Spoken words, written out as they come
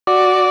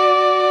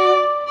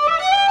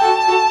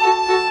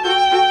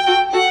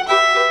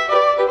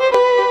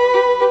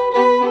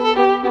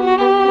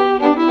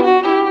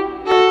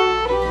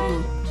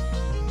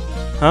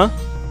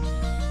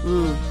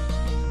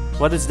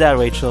What is that,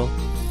 Rachel?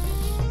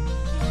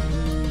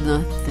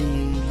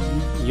 Nothing.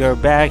 You're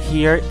back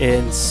here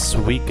in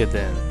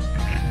Suikoden.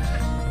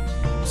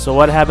 So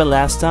what happened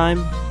last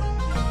time?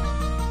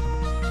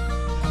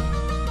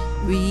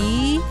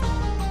 We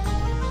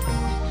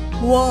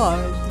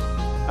warred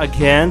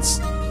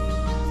Against?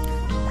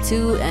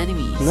 2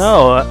 enemies.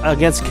 No,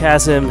 against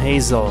Kasim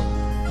Hazel,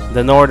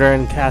 the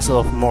northern castle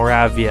of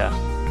Moravia.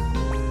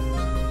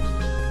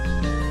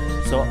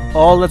 So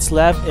all that's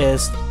left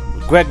is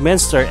Greg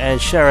Minster and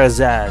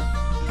Sherazad.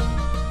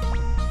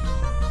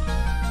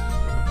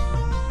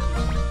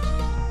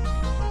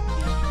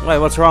 Wait,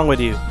 what's wrong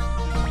with you?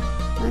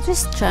 I'm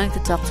just trying to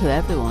talk to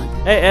everyone.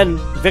 Hey, and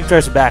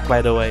Victor's back,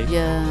 by the way.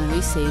 Yeah,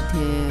 we saved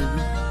him.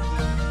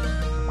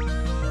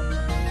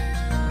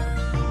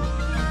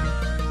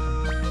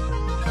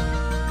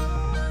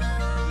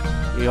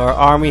 Your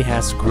army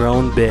has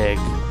grown big.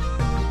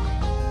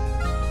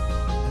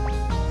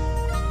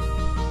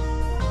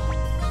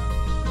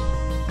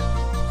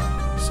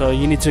 So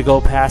you need to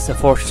go past the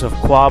fortress of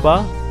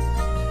Quaba,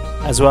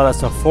 as well as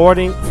the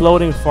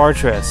floating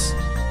fortress.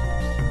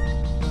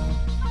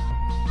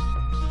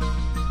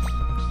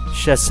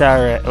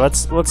 Shasare.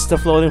 What's the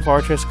floating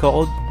fortress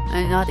called?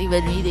 I'm not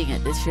even reading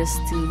it. It's just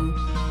too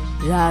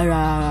rah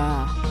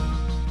rah.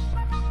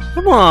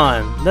 Come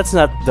on, that's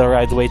not the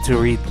right way to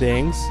read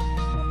things.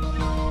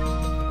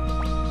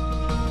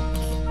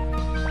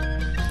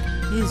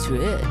 He's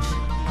rich.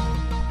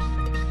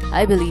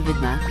 I believe in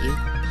Matthew.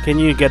 Can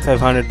you get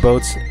 500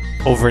 boats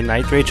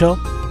overnight, Rachel?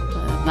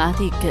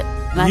 Matthew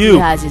You,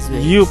 has his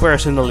ways. you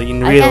personally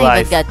in I real can't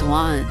life. even get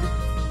one.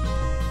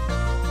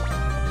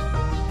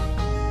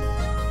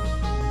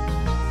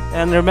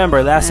 And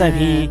remember, last time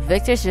he...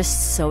 Victor's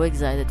just so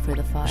excited for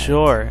the fight.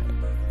 Sure.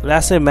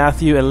 Last time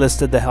Matthew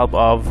enlisted the help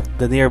of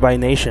the nearby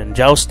nation,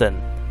 Joustin,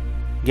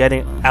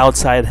 getting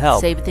outside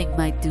help. Same thing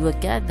might do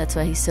again. That's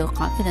why he's so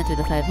confident with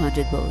the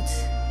 500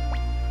 boats.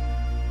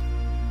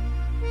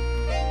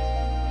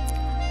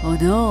 Oh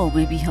no,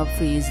 maybe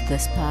Humphrey is the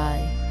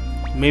spy.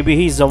 Maybe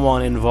he's the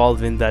one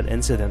involved in that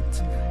incident.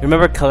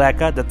 Remember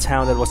Kaleka, the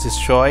town that was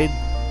destroyed?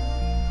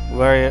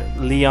 Where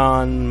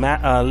Leon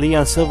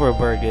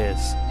Silverberg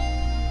is.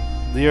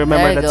 Do you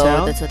remember There you that go,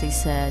 town? that's what he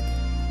said.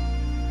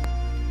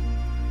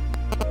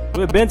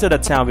 We've been to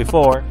that town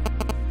before.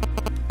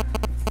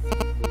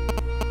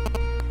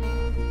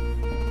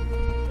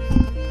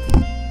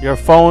 Your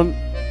phone,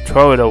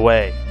 throw it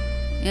away.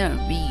 You're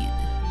mean.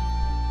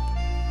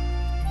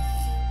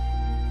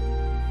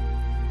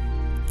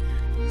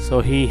 So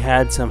he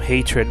had some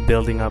hatred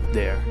building up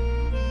there.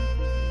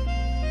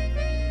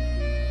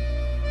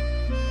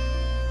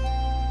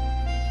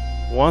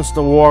 Once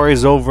the war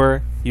is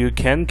over, you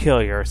can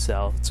kill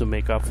yourself to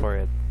make up for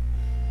it.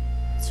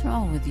 What's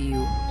wrong with you?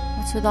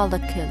 What's with all the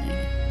killing?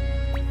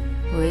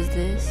 Who is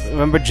this?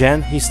 Remember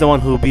Jen? He's the one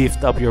who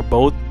beefed up your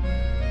boat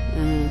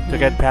to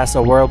get past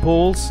the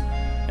whirlpools.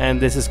 And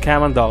this is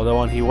Kamandal, the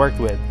one he worked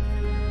with.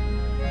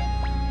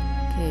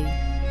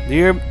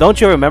 Okay.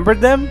 Don't you remember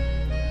them?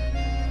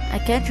 I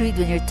can't read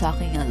when you're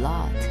talking a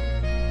lot.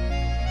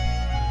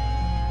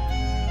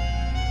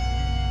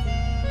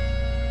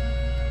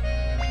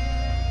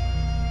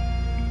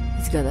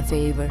 He's got a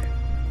favor.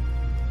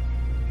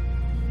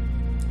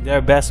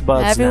 They're best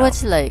buds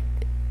Everyone's now. like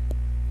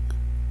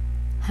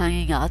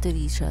hanging out with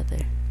each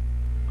other.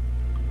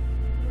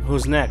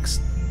 Who's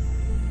next?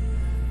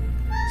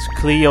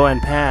 It's Cleo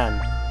and Pan.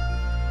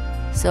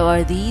 So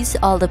are these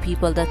all the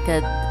people that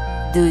can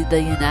do the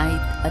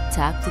Unite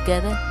attack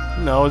together?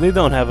 No, they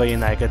don't have a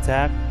Unite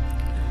attack.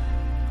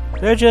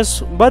 They're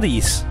just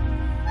buddies.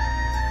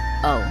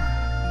 Oh.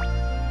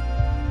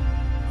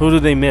 Who do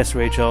they miss,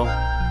 Rachel?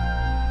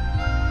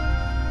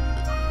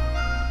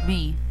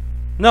 Me.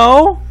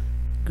 No?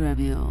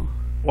 Gremio.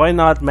 Why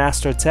not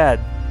Master Ted?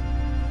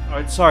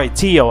 Or sorry,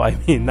 Tio, I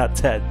mean, not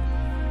Ted.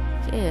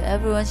 Okay,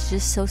 everyone's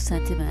just so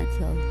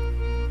sentimental.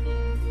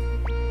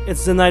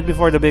 It's the night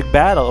before the big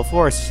battle, of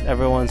course.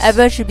 Everyone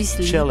should be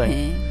sleeping.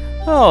 chilling.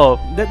 Oh,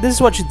 this is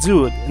what you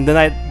do in the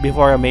night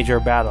before a major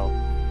battle.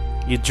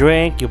 You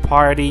drink, you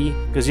party,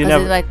 because you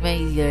never. It like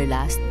maybe your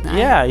last night?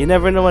 Yeah, you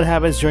never know what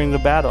happens during the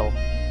battle.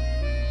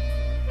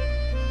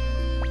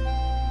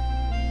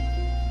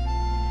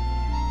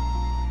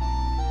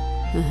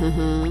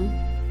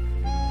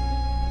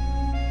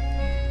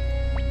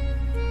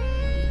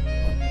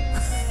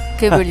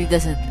 Kimberly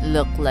doesn't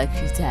look like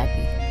she's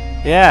happy.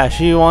 Yeah,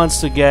 she wants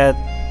to get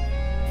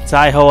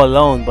Taiho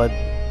alone, but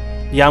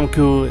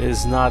Yamku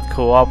is not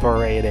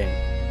cooperating.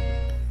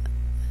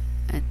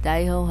 And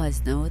Taiho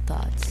has no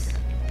thoughts.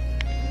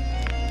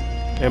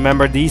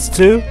 Remember these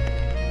two?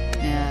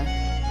 Yeah.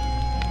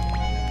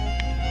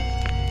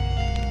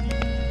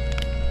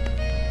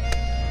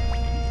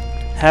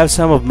 Have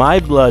some of my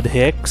blood,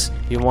 Hicks.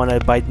 You wanna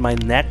bite my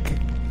neck?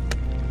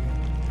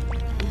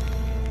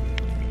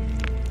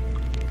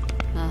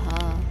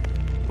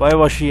 Why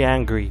was she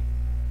angry?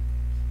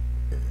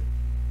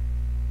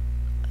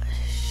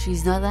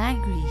 She's not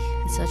angry.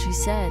 That's what she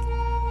said.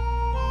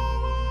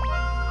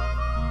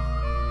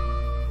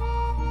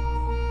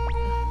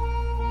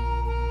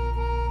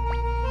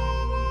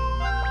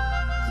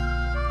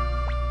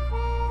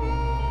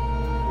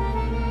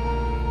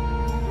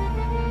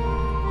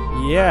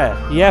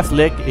 Yeah,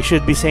 Flick. You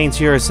should be saying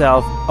to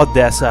yourself,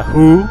 Odessa,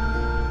 who?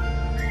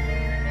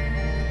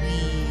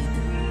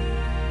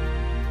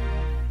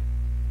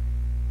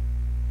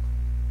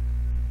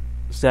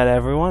 Is that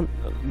everyone?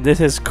 This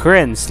is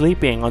Kryn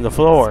sleeping on the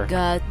floor.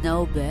 Got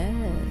no bed.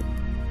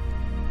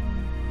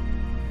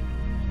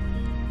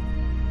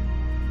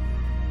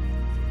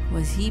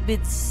 Was he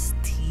been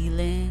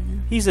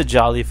stealing? He's a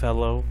jolly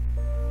fellow.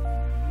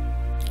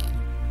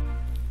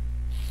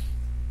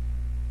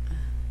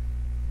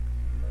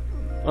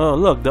 Oh,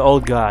 look, the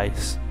old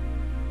guys.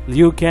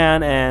 Liu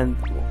Kan and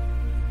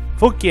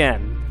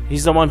Fuqian.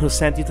 He's the one who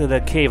sent you to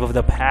the cave of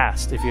the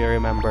past, if you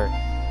remember.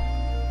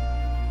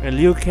 And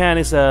Liu Kan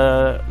is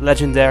a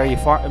legendary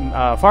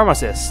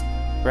pharmacist,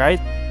 right?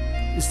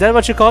 Is that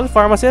what you call it,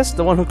 pharmacist?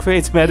 The one who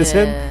creates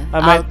medicine?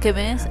 Yeah.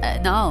 Alchemist?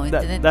 No, it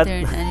didn't turn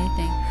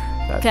anything.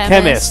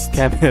 Chemist,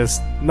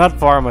 not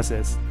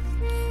pharmacist.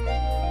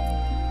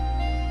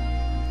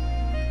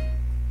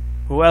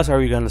 Who else are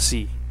we gonna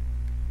see?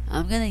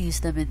 I'm gonna use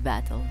them in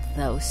battle,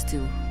 those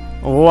two.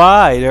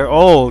 Why? They're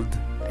old.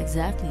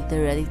 Exactly,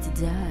 they're ready to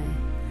die.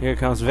 Here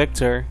comes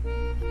Victor.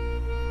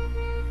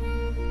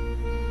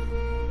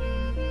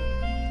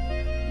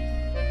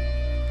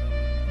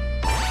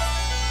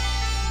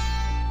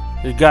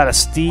 You got a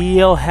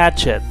steel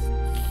hatchet.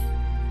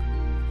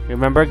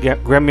 Remember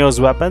Gremio's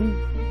weapon?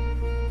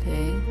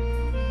 Okay.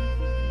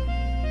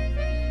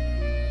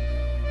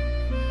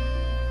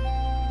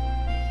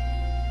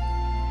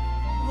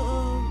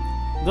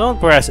 Don't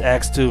press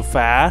X too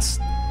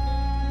fast.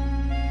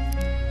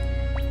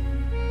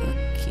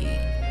 Okay.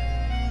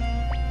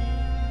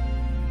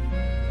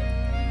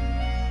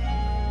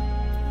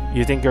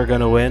 You think you're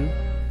gonna win?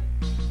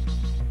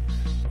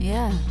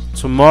 Yeah.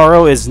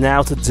 Tomorrow is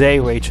now today,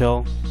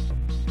 Rachel.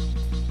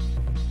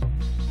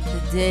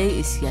 Today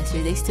is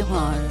yesterday's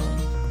tomorrow.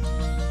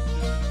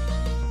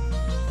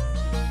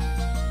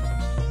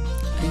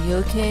 Are you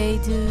okay,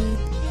 dude?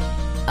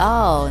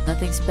 Oh,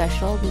 nothing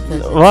special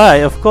because Why?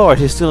 Of course,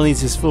 he still needs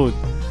his food.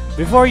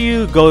 Before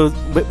you go,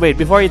 wait.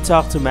 Before you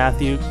talk to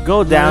Matthew,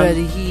 go down.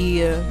 already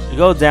here.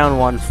 Go down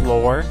one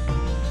floor.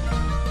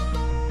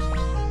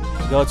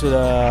 Go to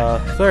the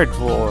third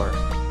floor.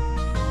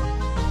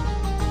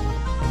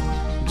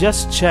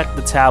 Just check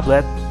the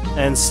tablet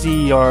and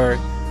see your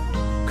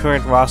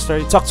current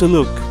roster. Talk to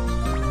Luke.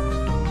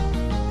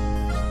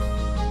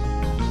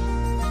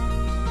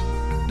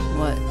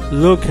 What?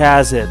 Luke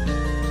has it.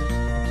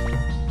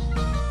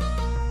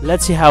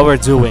 Let's see how we're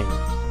doing.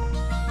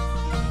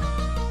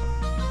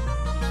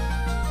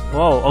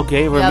 Whoa,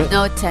 okay, We have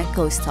no 10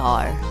 ghost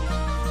star.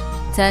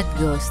 10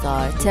 ghost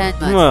star. 10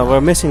 months. well, we're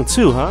missing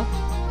 2, huh?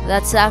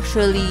 That's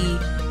actually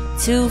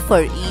 2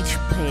 for each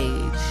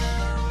page.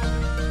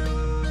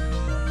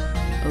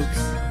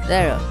 Oops.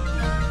 There.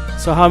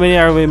 So how many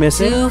are we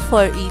missing? 2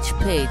 for each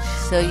page.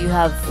 So you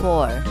have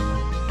 4.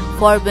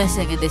 4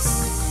 missing in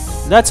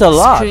this That's a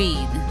lot.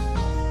 screen.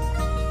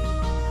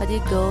 How do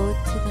you go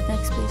to the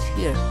next page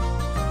here?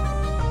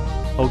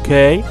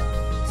 Okay.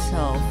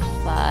 So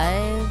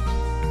 5,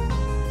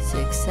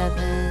 6,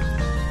 7.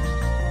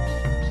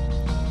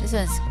 This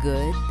one's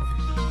good.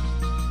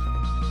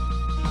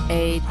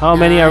 8. How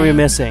many are we 9,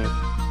 missing?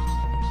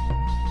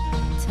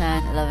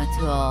 10, 11,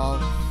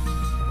 12.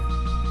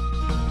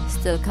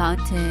 Still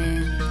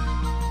counting.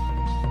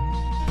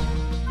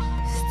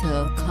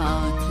 Still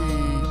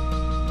counting.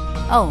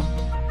 Oh,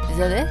 is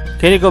that it?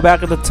 Can you go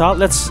back at the top?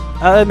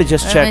 Let me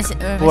just check.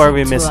 Who are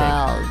we missing?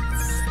 12.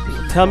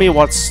 Tell me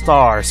what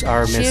stars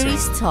are missing. Shiri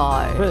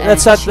star.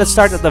 Let's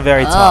start at the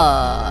very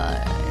top.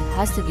 It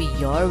has to be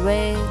your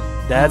way.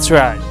 That's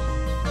right.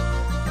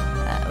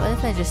 What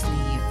if I just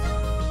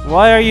leave?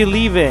 Why are you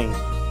leaving?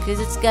 Because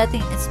it's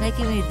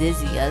making me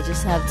dizzy. I'll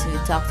just have to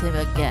talk to him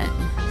again,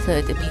 so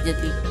it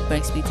immediately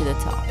brings me to the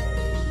top.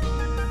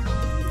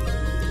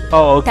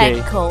 Oh, okay.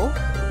 Tenko.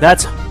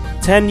 That's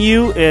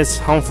 10U is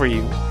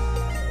Humphrey.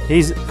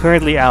 He's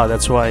currently out.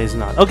 That's why he's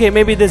not. Okay,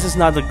 maybe this is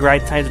not the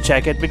right time to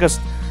check it because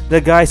the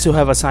guys who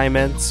have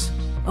assignments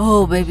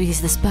Oh, maybe he's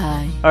the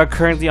spy. are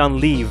currently on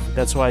leave.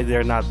 That's why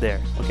they're not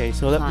there. Okay,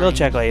 so we'll Fine.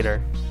 check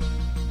later.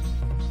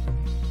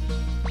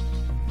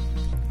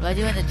 Why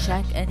do you want to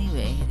check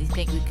anyway? Do you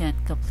think we can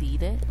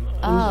complete it?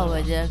 Oh,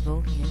 why did I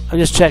go here? I'm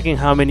just checking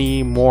how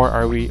many more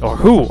are we, or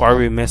who are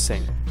we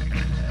missing.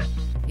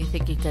 You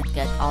think you can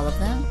get all of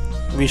them?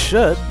 We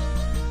should,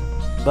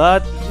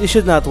 but you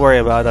should not worry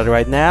about that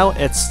right now.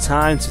 It's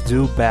time to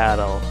do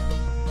battle.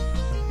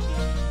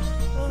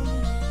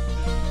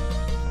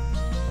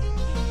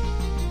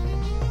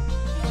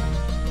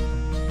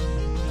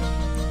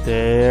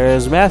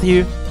 There's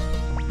Matthew.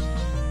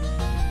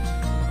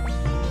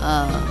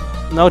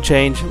 No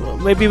change.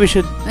 Maybe we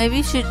should. Maybe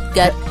you should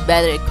get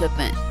better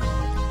equipment.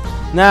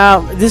 Now,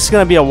 this is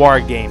gonna be a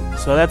war game,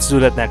 so let's do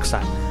that next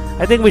time.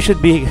 I think we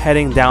should be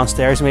heading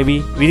downstairs.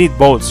 Maybe we need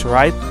boats,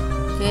 right?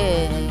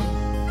 Okay.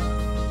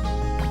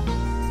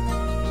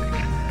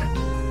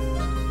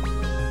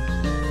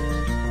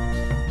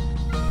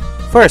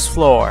 First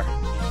floor.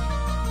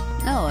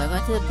 No, I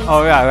went to the big.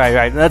 Oh,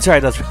 right. That's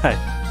right.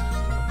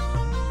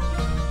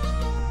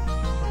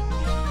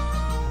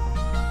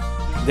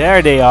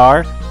 There they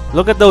are.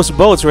 Look at those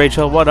boats,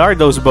 Rachel. What are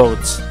those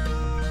boats?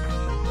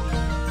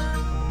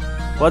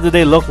 What do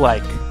they look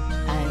like?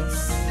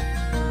 Ice.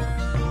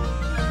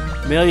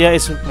 Milia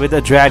is with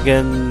the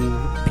dragon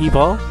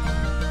people.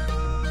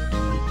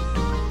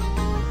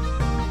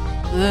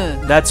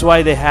 Ugh. That's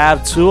why they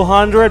have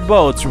 200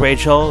 boats,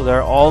 Rachel.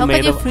 They're all How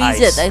made can you of freeze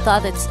ice. it? I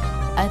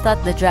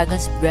thought the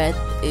dragon's breath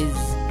is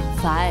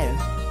fire.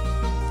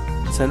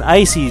 It's an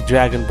icy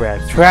dragon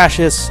breath.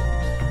 Trash's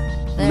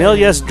There.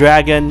 Milia's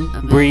dragon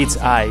Amazing. breathes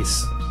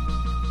ice.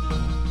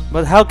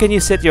 But how can you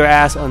sit your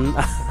ass on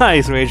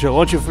ice, Rachel?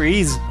 Won't you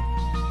freeze?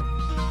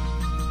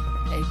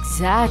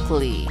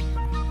 Exactly.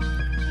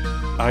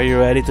 Are you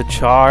ready to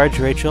charge,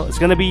 Rachel? It's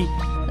gonna be...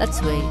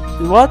 Let's wait.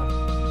 What?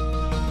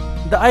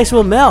 The ice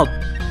will melt.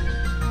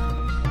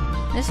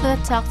 Just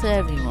gonna talk to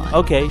everyone.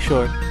 Okay,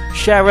 sure.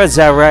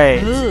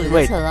 Shahrazad. Ooh,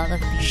 Wait. that's a lot of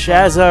people.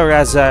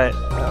 Shahrazad.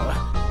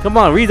 Come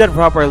on, read that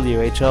properly,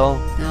 Rachel.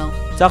 No.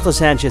 Talk to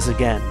Sanchez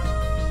again.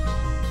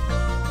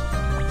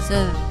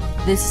 So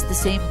this is the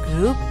same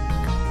group?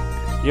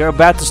 You're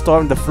about to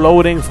storm the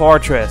floating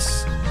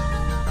fortress.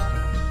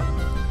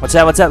 What's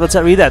that? What's that? What's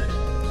that? Read that.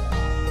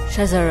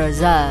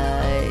 Shahrazad.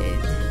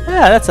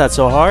 Yeah, that's not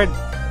so hard.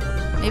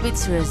 Maybe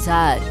it's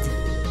Razad.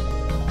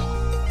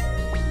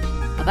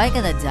 Am I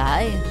gonna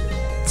die?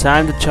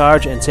 Time to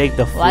charge and take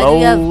the Why do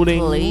you have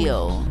floating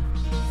Leo?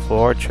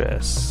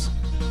 fortress.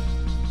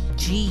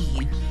 G.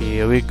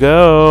 Here we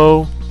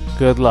go.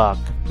 Good luck.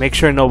 Make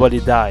sure nobody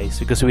dies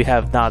because we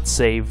have not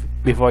saved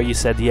before you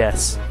said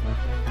yes.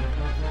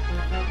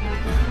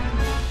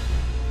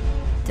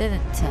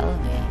 Didn't tell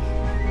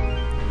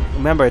me.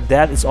 Remember,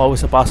 that is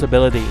always a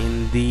possibility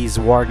in these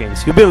war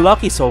games. You've been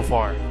lucky so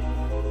far.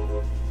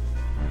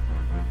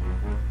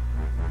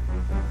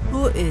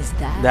 Who is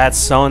that? That's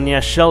Sonia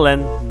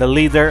Schillen, the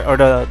leader or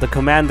the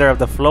commander of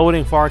the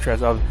floating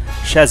fortress of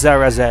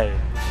Shahrazad.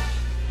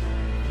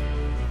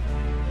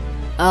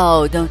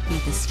 Oh, don't be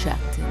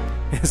distracted.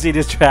 Is he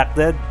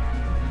distracted?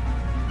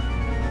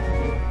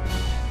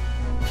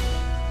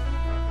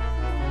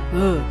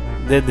 Ooh.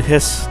 Did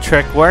his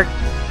trick work?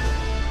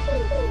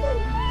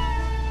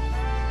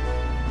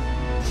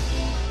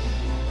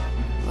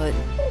 What?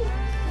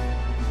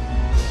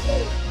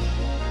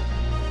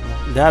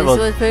 That This will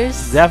one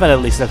first?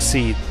 definitely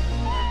succeed.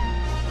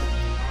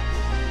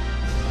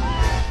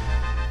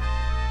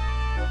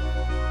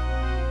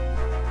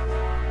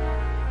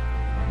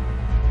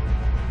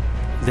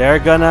 They're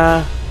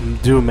gonna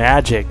do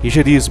magic. You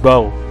should use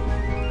bow.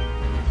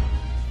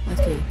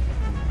 Okay.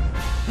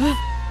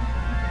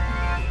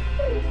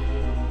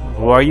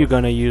 Who are you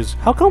gonna use?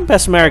 How come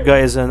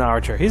Pesmerga is an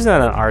archer? He's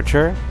not an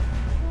archer.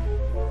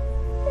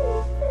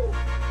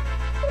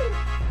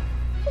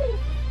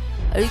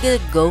 Are you gonna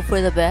go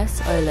for the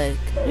best or like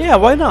Yeah,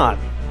 why not?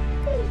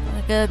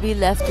 I'm gonna be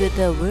left with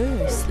the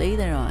worst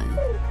later on?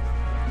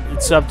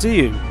 It's up to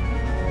you.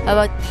 How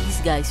about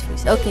these guys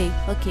first? Okay,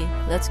 okay,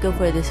 let's go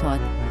for this one.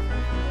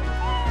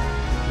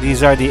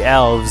 These are the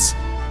elves.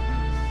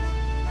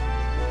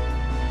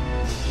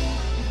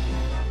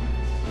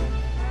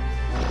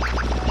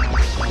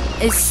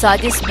 Is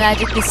Sadi's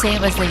magic the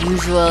same as the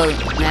usual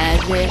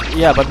magic?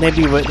 Yeah, but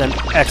maybe with an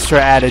extra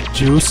added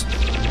juice.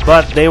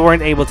 But they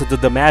weren't able to do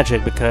the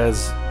magic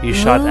because you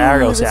shot Ooh,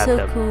 arrows that's at so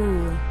them.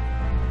 cool.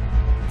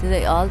 Did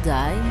they all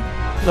die?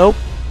 Nope.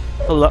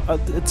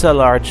 It's a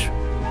large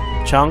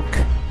chunk.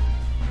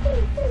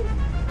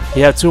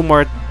 You have two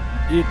more.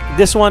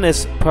 This one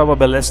is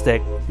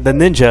probabilistic. The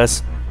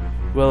ninjas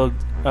will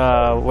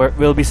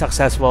be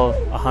successful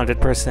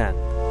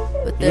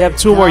 100%. But You have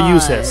two more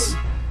uses.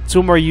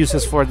 Two more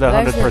uses for the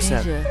Where's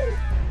 100%. The ninja?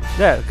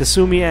 Yeah,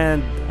 Kasumi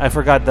and I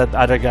forgot that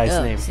other guy's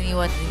Oh, name. so you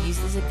want to use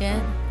this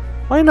again?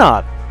 Why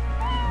not?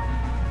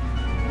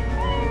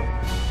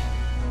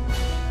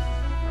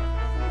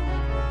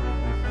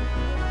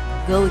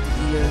 Go,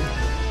 dear.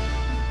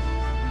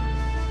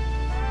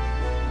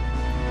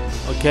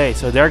 Okay,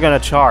 so they're gonna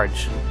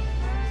charge.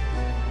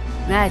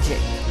 Magic.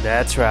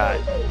 That's right.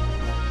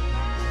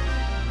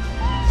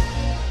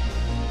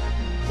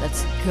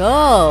 Let's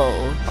go.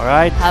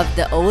 Alright, Have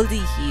the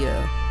oldie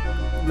here.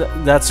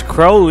 that's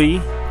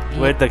Crowley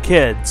with the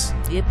kids.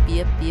 Yep,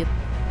 yep, yep.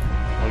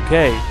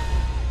 Okay.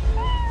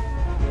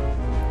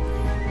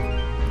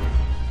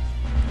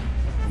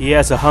 He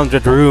has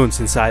 100 runes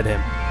inside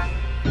him.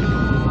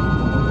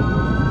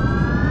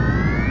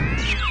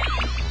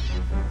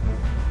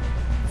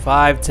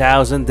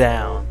 $5,000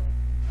 down.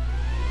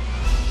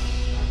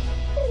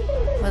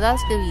 What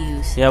else can we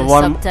use? Yeah, The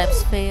one-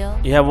 sometimes fail.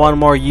 You have one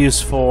more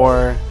use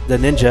for the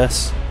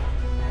ninjas.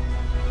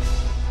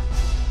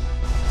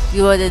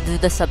 You want to do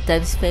the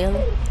sometimes fail?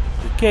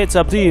 Okay, it's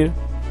up to you.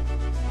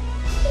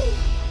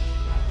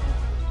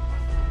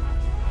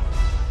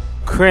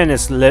 Kryn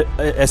is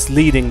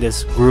leading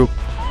this group.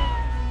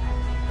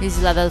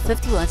 He's level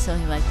 51, so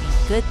he might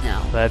be good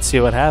now. Let's see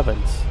what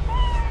happens.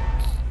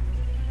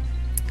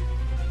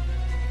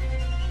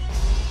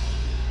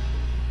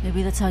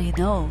 Maybe that's how you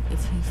know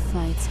if he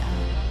fights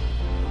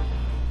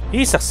out.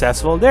 He's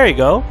successful. There you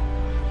go.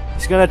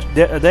 He's gonna.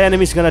 The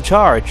enemy's gonna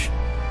charge.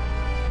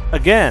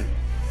 Again.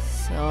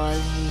 So I'll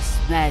use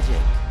magic.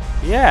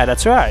 Yeah,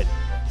 that's right.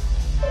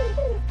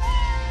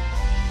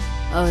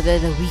 Oh, they're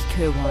the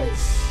weaker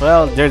ones.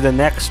 Well, they're the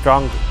next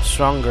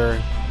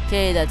stronger.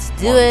 Okay, let's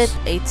do Ones.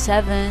 it.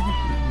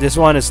 8-7. This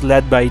one is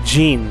led by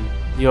Jean,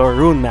 your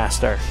rune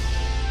master.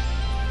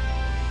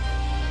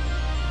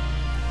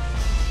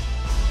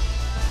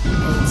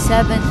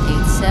 8-7.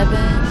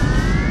 8-7.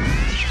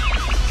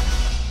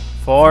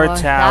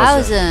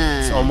 4,000.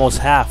 It's almost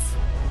half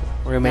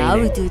remaining. Now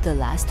we do the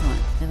last one.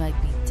 They might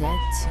be dead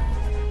soon.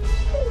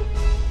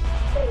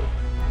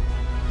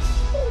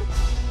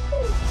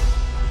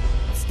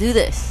 Let's do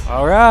this.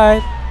 All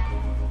right.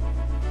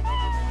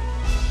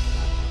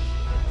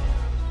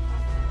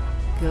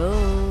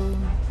 Go.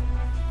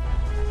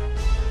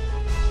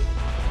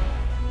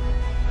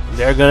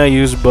 They're gonna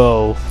use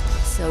bow.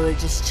 So we're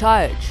just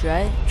charged,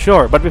 right?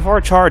 Sure, but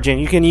before charging,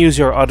 you can use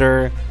your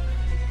other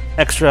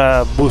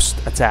extra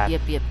boost attack.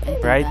 Yep. I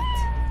did Right? that.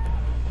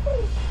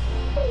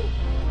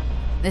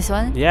 This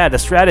one? Yeah, the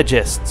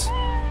strategists.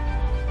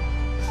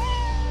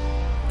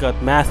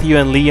 Got Matthew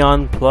and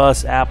Leon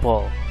plus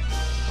Apple.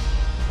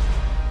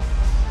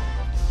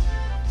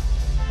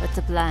 What's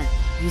the plan?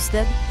 Use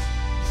them?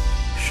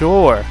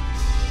 Sure.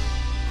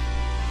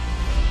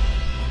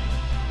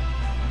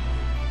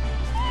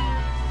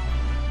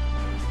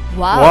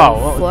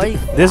 Wow. Wow,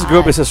 this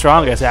group is the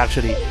strongest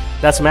actually.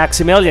 That's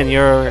Maximilian,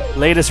 your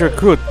latest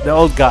recruit, the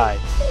old guy.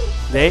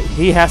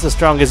 He has the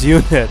strongest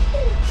unit.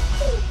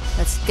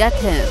 Let's get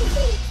him.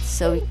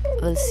 So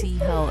we'll see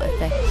how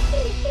effective.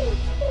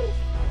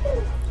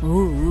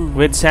 Ooh.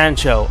 With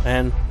Sancho.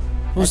 And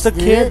who's Let's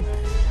the do kid?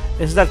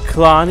 it. Is that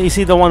Klon? Is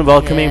he the one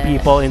welcoming Yeah.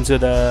 people into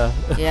the...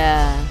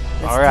 Yeah.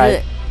 Let's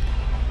Alright. do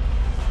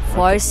it.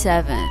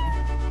 4-7.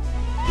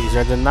 These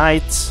are the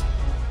knights.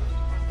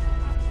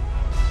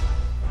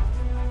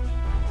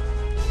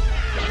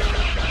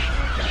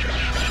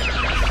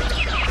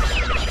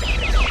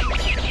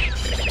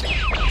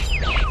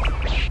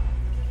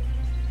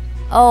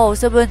 Oh,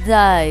 someone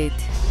died.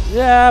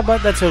 Yeah,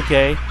 but that's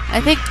okay. I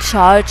think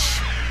charge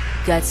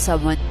got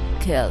someone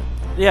killed.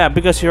 Yeah,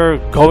 because you're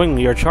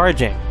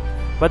charging.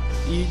 But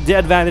the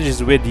advantage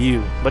is with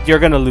you. But you're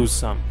gonna lose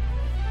some.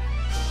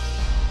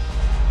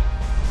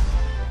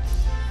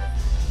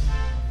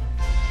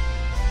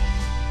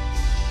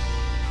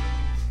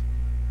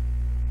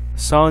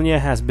 Sonia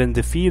has been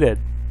defeated.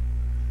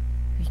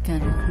 We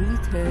can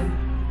recruit her.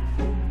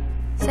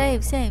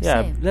 Save.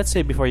 Yeah, let's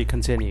say before you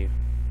continue.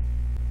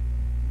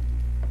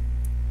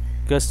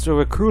 Because to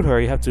recruit her,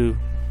 you have to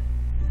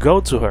go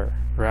to her,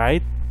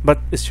 right? But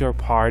is your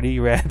party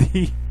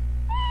ready?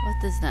 What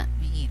does that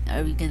mean?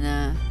 Are we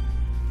gonna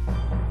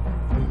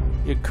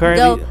You're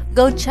currently...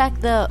 go check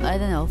the, I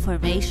don't know,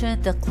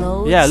 formation, the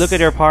clothes? Yeah, look at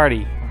your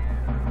party.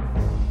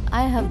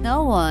 I have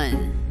no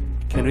one.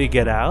 Can we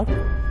get out?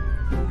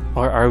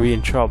 Or are we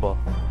in trouble?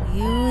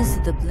 Use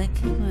the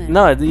blinking one.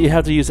 No, you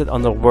have to use it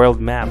on the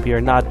world map.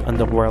 You're not on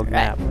the world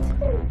Right. map.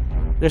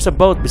 There's a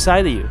boat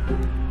beside you.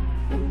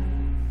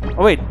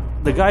 Oh wait,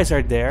 the guys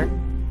are there.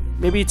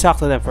 Maybe you talk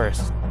to them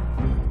first.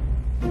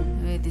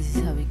 Maybe this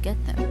is how we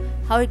get them.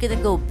 How are we gonna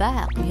go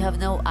back? We have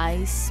no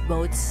ice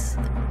boats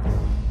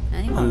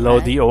anymore.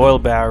 Unload right? the oil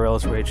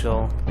barrels,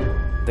 Rachel.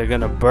 They're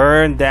gonna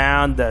burn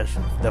down the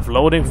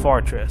floating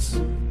fortress.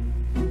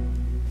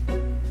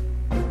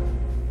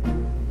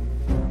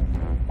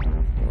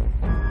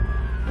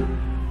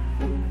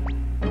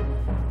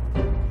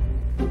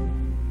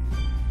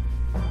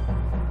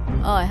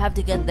 Oh, I have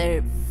to get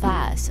there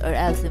fast, or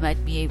else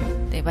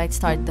they might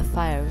start the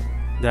fire.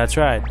 That's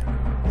right.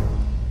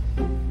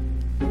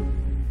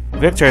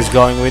 Victor's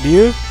going with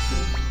you.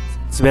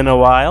 It's been a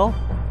while.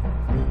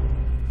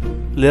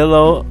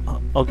 Lilo,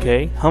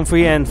 okay.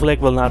 Humphrey and Flick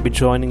will not be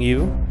joining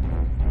you.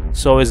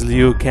 So is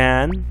Liu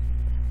Kan.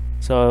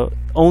 So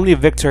only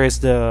Victor is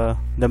the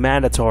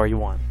mandatory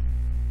one.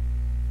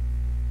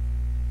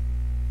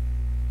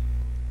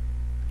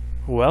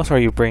 Who else are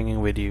you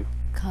bringing with you?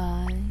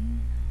 Kai.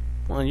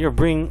 Well, you're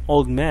bringing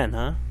old men,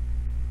 huh?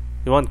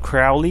 You want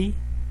Crowley?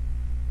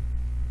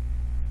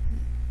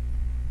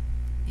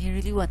 You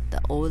really want the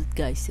old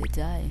guys to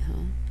die,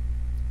 huh?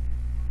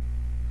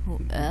 Who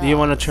else? Do you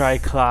want to try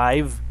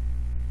Clive?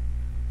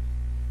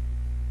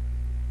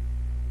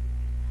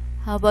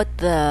 How about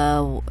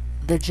the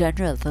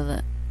general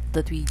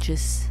that we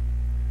just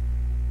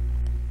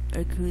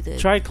recruited?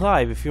 Try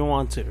Clive if you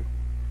want to.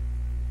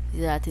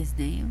 Is that his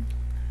name?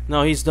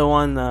 No, he's the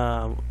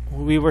one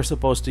we were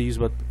supposed to use,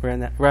 but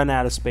ran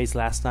out of space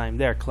last time.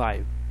 There,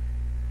 Clive.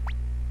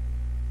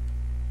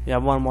 You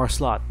have one more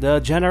slot. The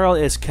general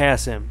is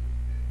Kasim.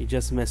 You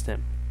just missed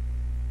him.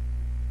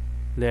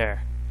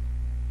 There.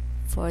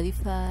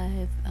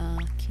 45.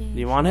 Okay. Do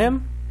you want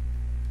him?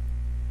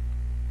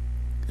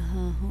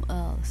 Who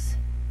else?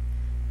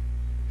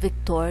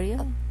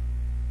 Victoria?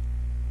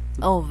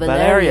 Oh, Valeria.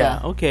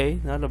 Valeria. Okay,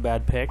 not a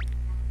bad pick.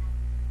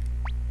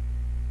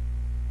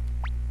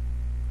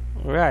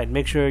 Alright,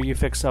 make sure you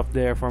fix up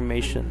their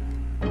formation.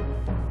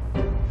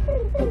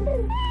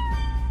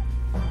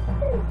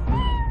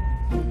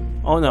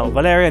 Oh no,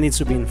 Valeria needs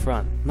to be in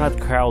front, not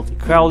Crowley.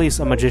 Crowley's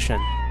a magician.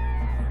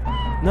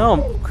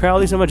 No,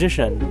 Crowley's a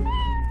magician.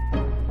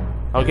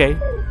 Okay.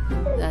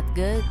 That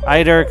good?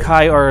 Either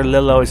Kai or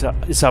Lilo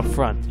is up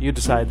front. You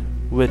decide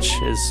which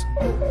is.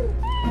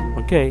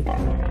 Okay.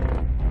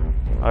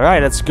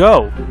 Alright, let's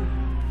go.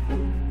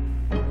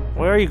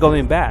 Where are you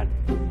going back?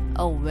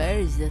 Oh, where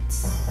is that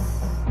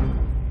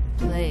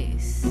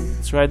place?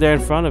 It's right there in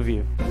front of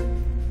you.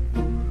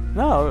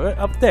 No,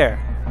 up there.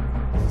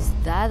 Is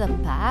that a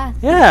path?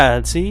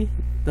 Yeah, see?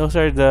 Those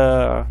are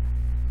the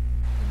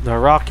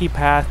rocky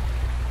path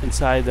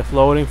inside the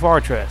floating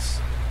fortress.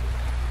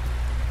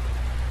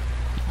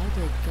 How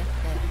do I get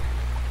there?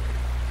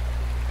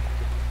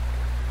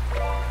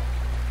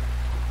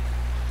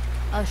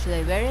 Oh, should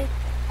I wear it?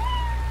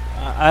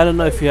 I don't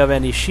know if you have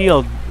any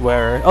shield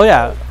wearer. Oh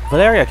yeah,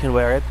 Valeria can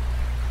wear it.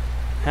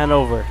 Hand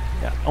over.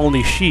 Yeah,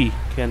 only she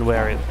can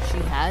wear it. She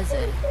has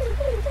it.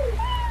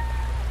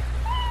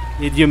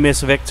 Did you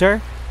miss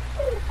Victor?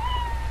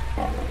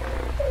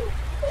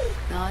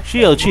 Not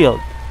Shield, shield.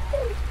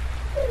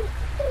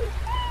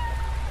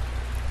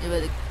 Yeah,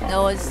 but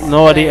no one's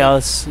Nobody wearing-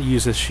 else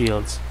uses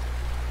shields.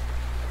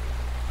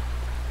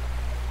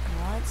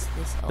 What's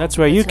this? Oh, That's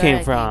where you I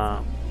came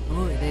from.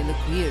 Oh, they look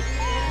weird.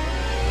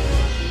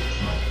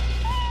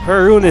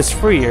 Her rune is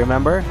free,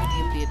 remember?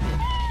 Yep, yep,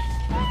 yep.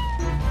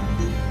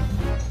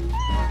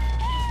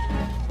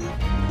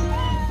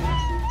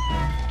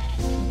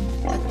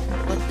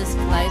 What does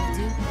Clive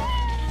do?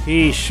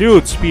 He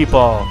shoots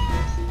people.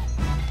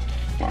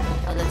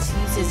 Oh, let's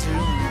use his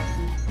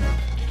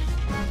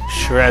rune.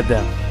 Shred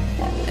them.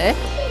 Eh?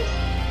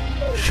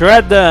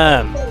 Shred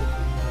them.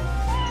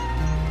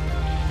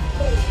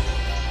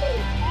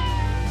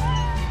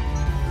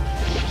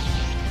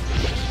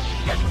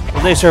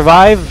 Will they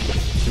survive?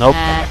 Nope.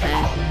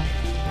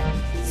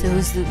 So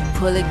who's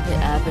pulling the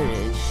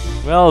average?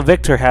 Well,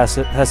 Victor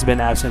has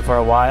been absent for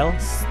a while.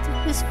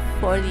 Still is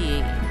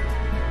 48.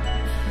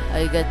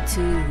 I got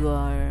two who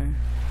are.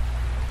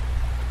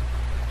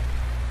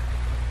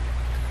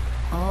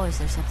 Oh, is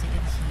there something in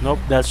here? Nope,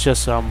 that's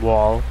just some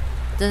wall.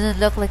 Doesn't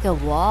look like a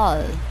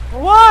wall.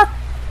 What?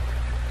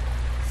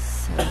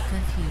 So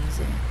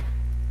confusing.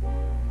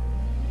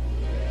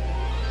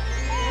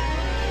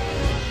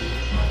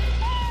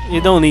 You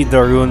don't need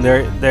the rune,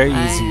 they're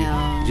I easy.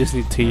 know. You just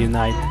need to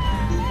unite.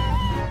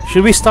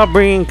 Should we stop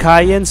bringing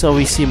Kai in so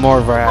we see more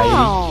variety?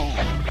 Oh,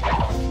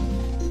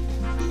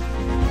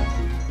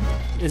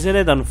 Isn't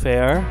it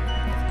unfair?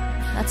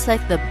 that's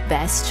like the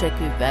best trick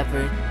we've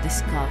ever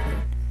discovered.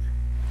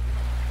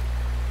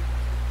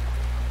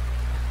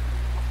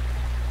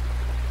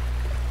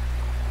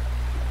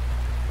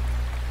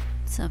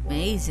 It's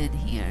amazing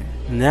here.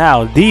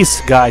 Now,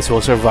 these guys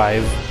will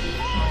survive.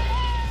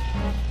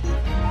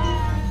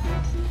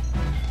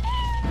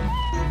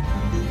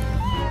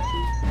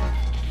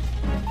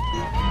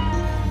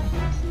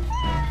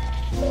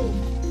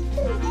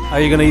 Are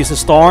you gonna use a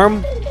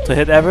storm to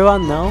hit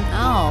everyone? No?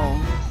 Oh.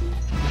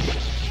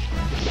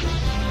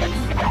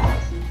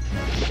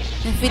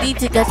 If we need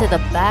to get to the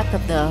back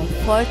of the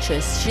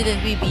fortress,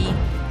 shouldn't we be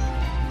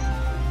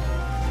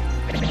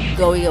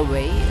going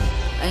away?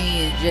 I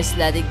mean, just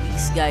letting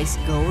these guys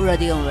go,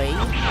 running away?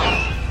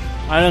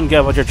 I don't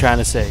get what you're trying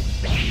to say.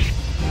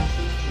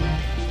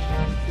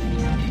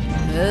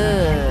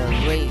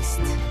 Ugh, waste.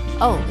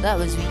 Oh, that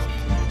was weak.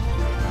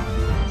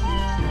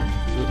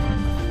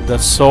 The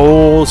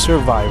sole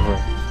survivor.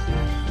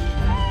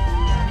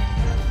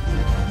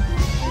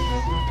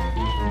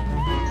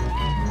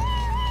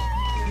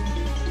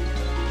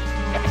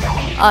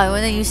 Oh, I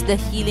want to use the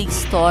healing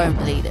storm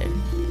later.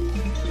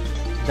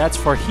 That's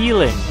for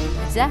healing.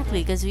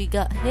 Exactly, because we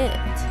got hit.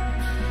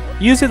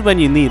 Use it when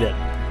you need it.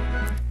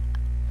 I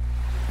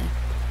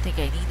think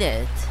I need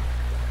it.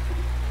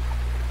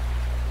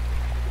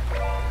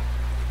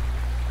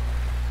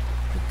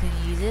 Who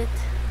can use it?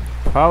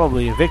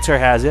 Probably. Victor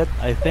has it,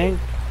 I think.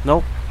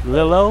 Nope.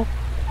 Lilo?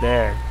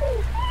 There.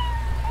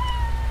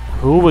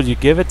 Who would you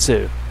give it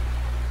to?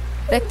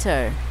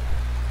 Victor.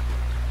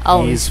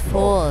 Oh, He's he's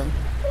full.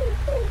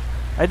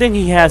 I think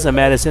he has a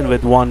medicine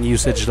with one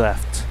usage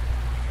left.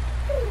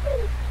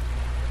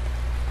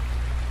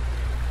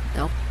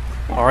 Nope.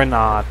 Or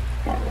not.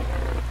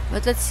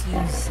 But let's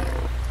use it.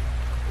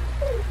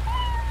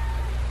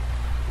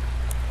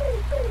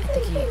 I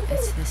think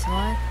it's this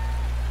one.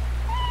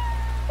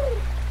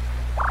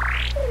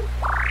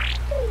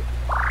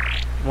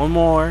 One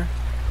more.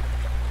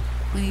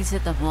 Who needs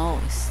it the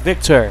most?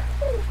 Victor.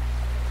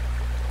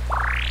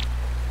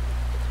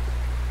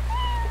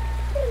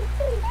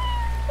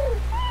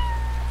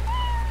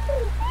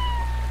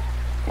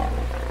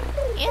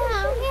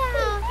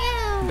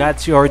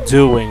 That's your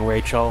doing,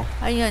 Rachel.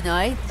 Are you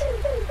annoyed?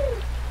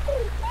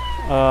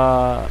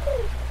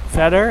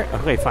 Feather?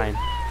 Okay, fine.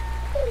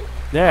 Oh,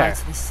 There.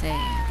 it's the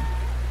same.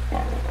 Do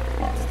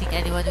you think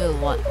anyone will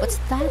want? What's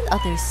that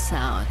other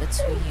sound?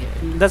 That's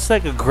weird. That's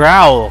like a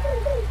growl.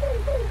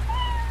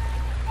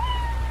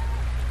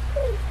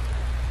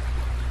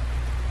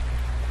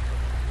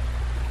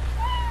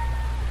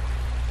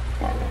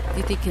 Do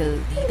you think he'll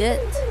need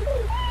it?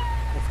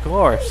 Of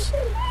course.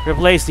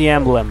 Replace the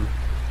emblem.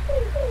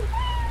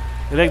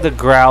 You like the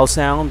growl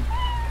sound?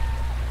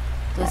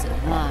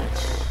 Doesn't match.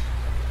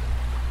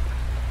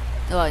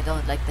 No, I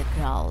don't like the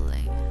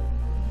growling.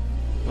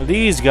 Well,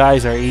 these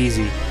guys are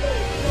easy.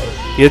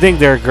 You think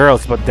they're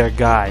girls, but they're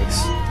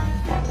guys.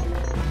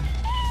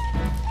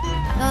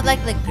 I don't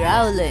like the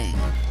growling.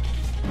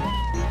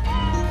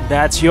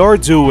 That's your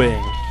doing.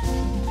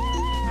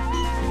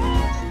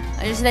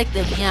 I just like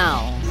the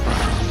meow.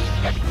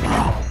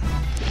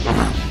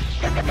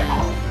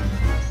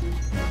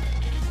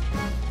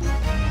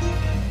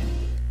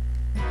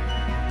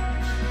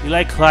 You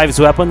like Clive's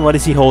weapon? What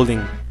is he holding?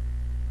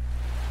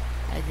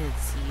 I didn't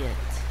see it.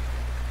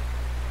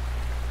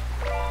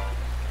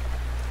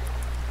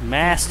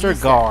 Master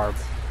Use Garb.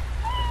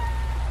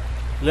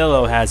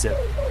 Lilo has it.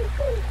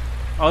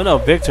 Oh no,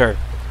 Victor.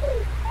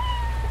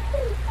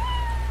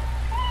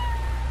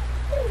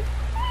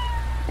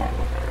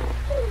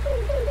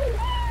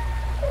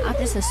 I'm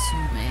just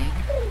assuming.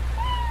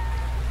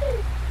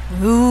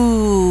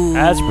 Ooh.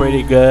 That's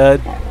pretty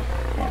good.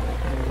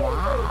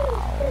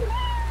 Wow.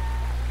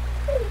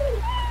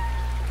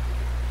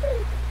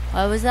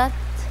 What was that?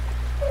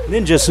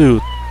 Ninja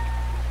suit.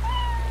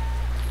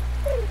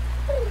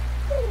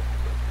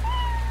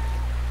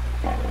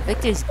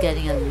 Victor's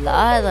getting a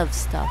lot of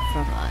stuff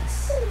from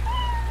us.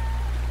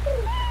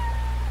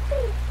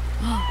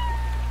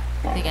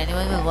 Think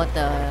anyone will want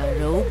the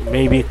robe?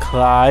 Maybe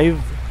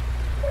Clive.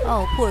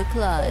 Oh, poor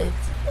Clive.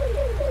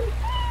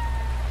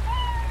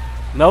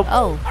 Nope.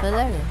 Oh,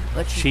 Valeria.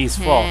 But She's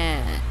full.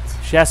 can't.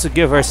 She has to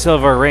give her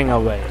silver ring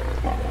away.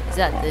 Is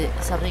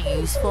that something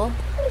useful?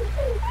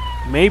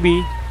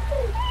 Maybe.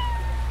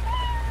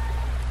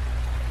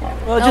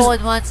 Well, No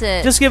one wants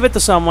it. just give it to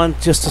someone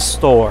just to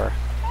store.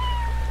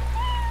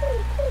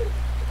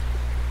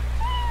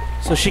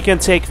 So she can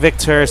take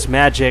Victor's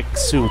magic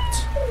suit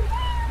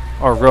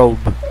or robe.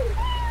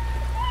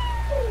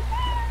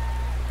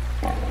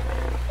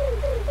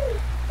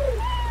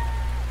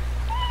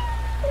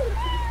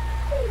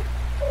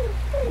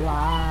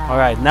 Wow.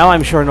 Alright, now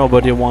I'm sure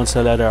nobody wants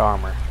the leather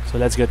armor. So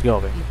let's get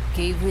going. You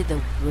gave her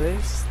the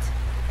worst.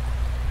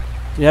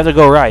 You have to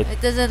go right.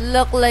 It doesn't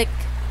look like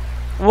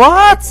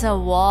What? it's a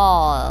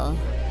wall.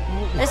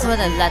 I just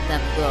wanna let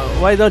them go.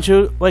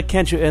 Why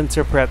can't you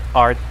interpret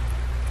art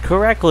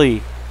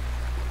correctly?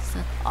 It's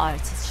not art,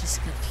 it's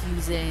just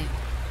confusing.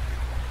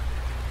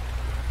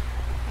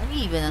 Are we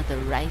even on the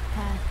right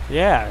path?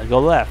 Yeah, go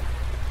left.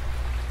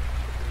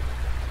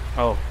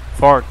 Oh,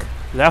 fork.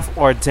 Left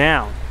or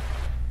down?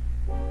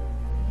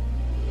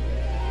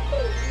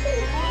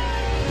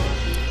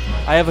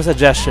 I have a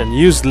suggestion.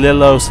 Use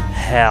Lilo's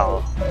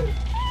hell.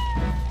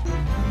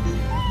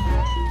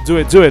 Do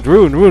it, do it.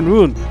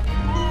 Rune.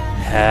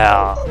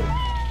 Hell.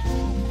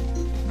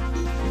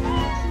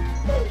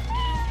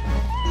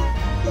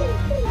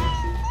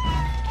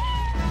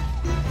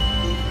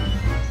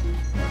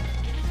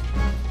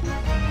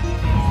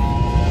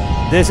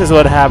 This is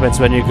what happens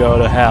when you go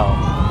to hell.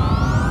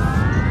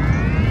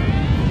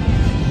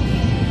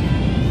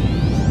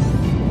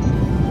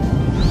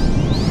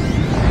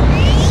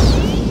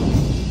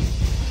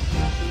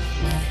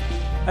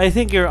 I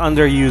think you're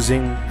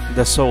underusing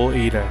the Soul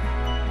Eater.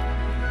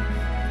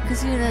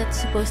 Because you're not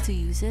supposed to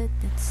use it.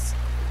 It's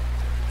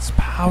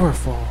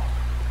powerful.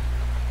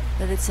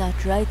 But it's not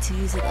right to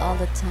use it all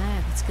the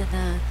time. It's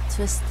gonna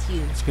twist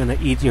you. It's gonna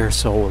eat your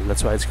soul.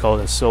 That's why it's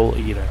called a Soul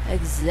Eater.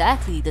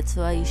 Exactly. That's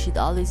why you should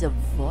always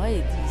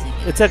avoid using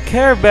it. It's a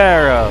Care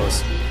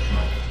Barrows.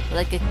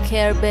 Like a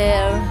Care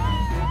Bear.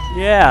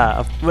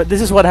 Yeah, but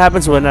this is what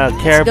happens when a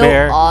Care Let's go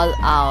Bear. all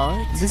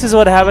out. This is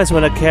what happens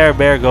when a Care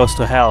Bear goes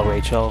to hell,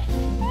 Rachel.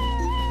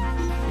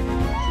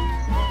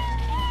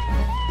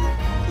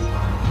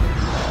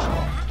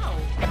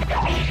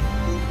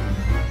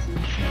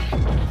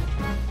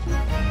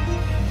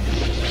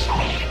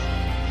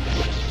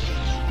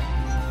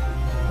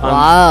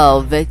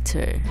 Wow,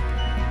 Victor.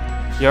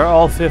 You're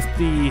all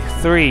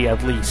 53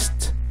 at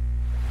least.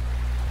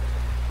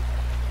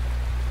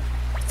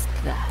 What's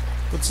that?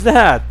 What's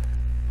that?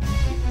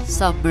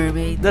 Some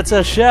mermaid. That's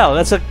a shell.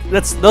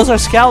 Those are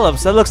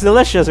scallops. That looks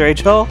delicious,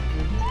 Rachel.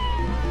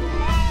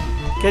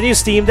 Can you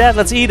steam that?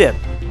 Let's eat it.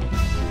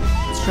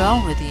 What's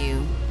wrong with you?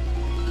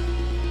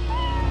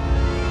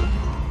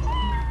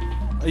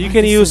 You What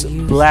can is use the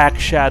use? Black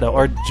Shadow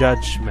or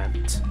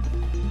Judgment.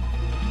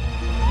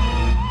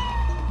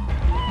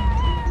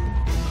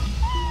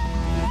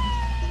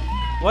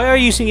 Why are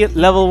you using it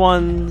level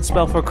 1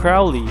 spell for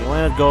Crowley?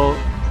 Why not go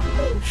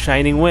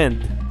Shining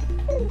Wind?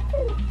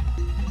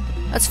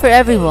 That's for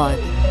everyone.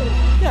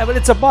 Yeah, but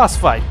it's a boss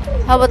fight.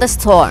 How about the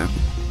storm?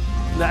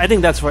 I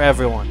think that's for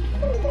everyone.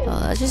 Oh,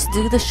 let's just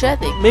do the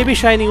shredding. Maybe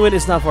Shining Wind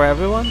is not for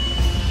everyone?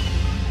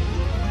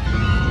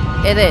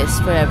 It is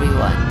for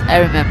everyone. I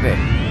remember.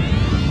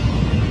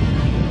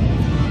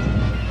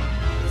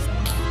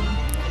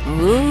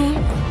 Ooh.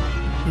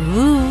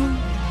 Ooh.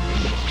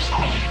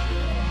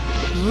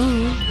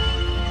 Ooh.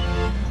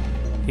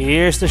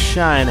 Here's the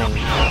Shining.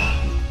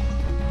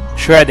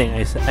 Shredding,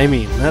 I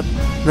mean,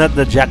 not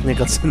the Jack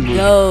Nicholson movie.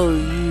 No,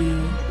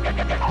 you.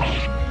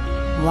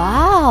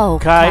 Wow,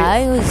 Kai-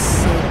 Kai was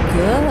so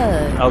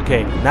good.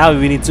 Okay, now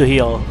we need to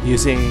heal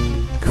using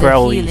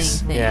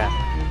Crowley's. healing thing. Yeah.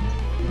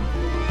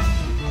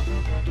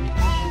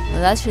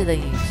 Well, that should I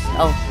use?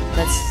 Oh,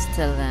 that's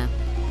still them.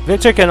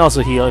 Victor can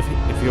also heal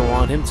if you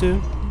want him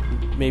to.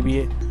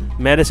 Maybe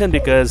medicine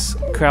because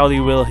Crowley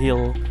will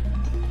heal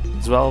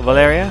as well.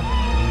 Valeria?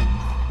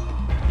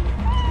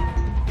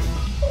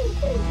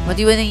 What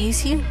do you want to use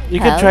here? You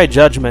can try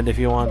judgment if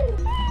you want.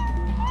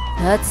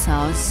 That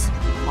sounds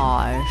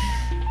harsh.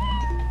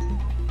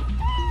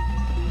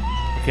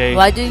 Okay.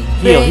 Why do you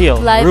Heal, bring heal.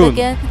 Clive Rune.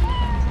 again?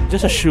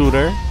 Just a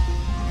shooter.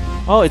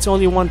 Oh, it's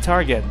only one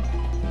target.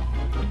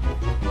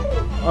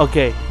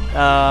 Okay.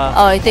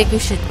 Oh, I think we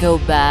should go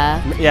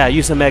back. Yeah,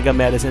 use a mega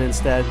medicine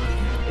instead.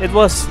 It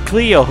was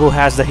Cleo who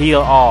has the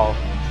heal all.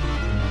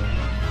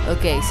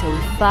 Okay, so we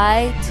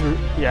fight.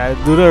 Yeah,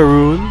 do the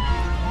rune.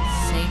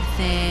 Same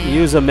thing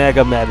Use a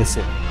mega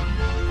medicine.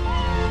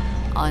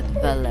 on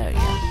Valeria.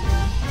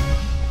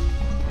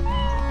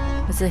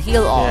 It's a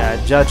heal all.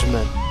 Yeah,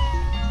 judgment.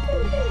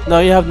 No,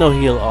 you have no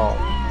heal all.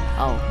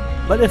 Oh.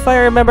 But if I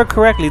remember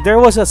correctly, there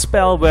was a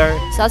spell where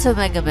It's also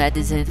mega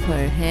medicine for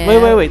him.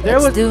 Wait.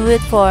 Let's do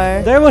it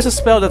for... there was a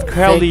spell that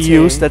Crowley Victor.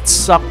 used that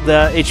sucked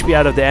the HP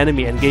out of the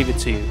enemy and gave it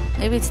to you.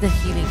 Maybe it's the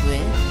healing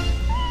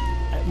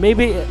wind.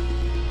 Maybe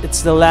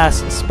it's the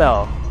last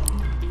spell.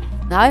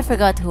 Now I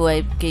forgot who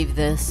I gave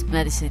this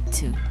medicine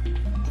to.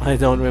 I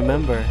don't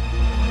remember.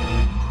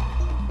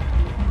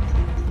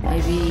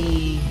 Maybe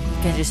you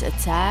can just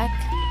attack.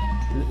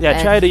 Yeah,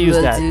 And try to use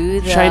we'll that. do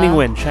the- Shining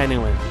wind.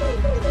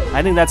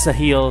 I think that's a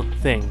heal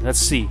thing. Let's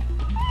see.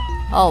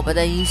 Oh, but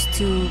I used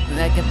 2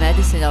 mega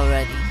medicine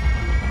already.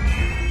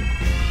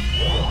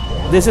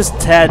 This is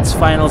Ted's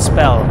final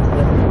spell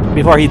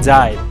before he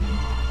died.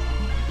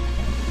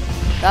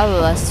 That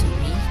was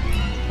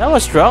weak. That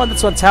was strong.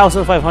 That's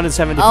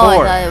 1,574. Oh, I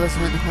thought it was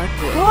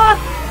 100. What?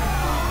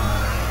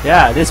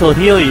 Yeah, this will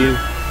heal you.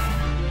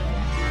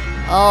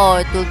 Oh,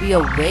 it will be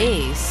a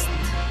waste.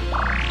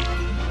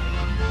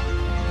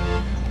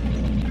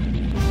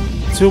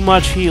 Too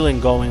much healing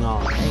going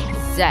on.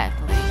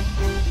 Exactly.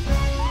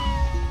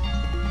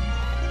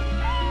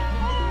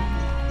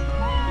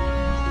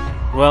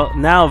 Well,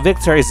 now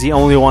Victor is the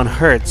only one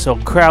hurt, so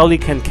Crowley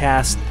can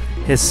cast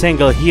his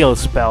single heal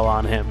spell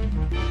on him.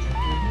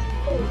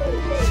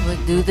 Should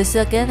we do this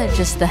again or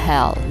just the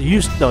hell?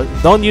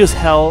 Don't use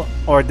Hell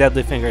or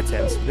Deadly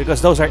Fingertips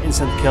because those are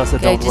instant kills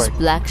that Okay, don't just work.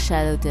 Black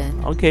Shadow then.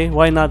 Okay,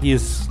 why not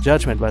use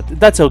Judgment? But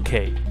that's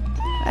okay.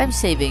 I'm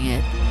saving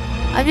it.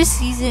 I'm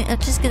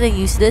just gonna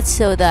use this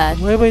so that...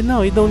 Wait,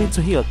 no, you don't need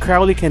to heal.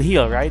 Crowley can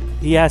heal, right?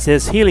 He has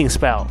his healing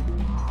spell.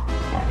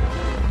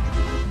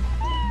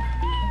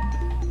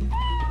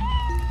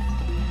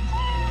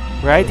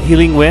 Right?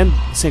 Healing Wind,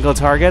 single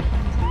target.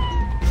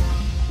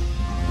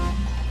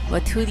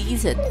 But who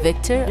needs it?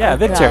 Victor? Yeah, or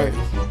Victor.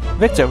 Crowley?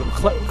 Victor.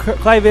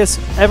 Clive is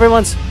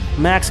everyone's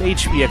max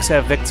HP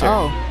except Victor.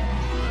 Oh,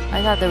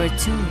 I thought there were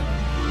 2.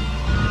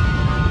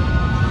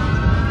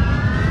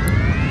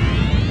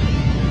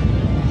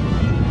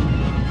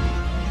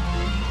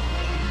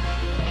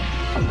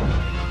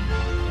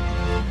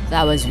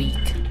 That was weak.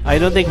 I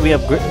don't think we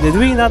upgrade. Did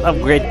we not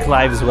upgrade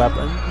Clive's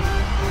weapon?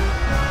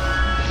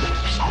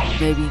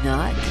 Maybe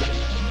not.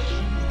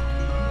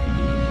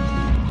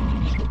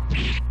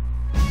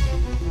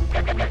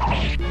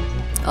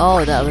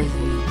 Oh, that was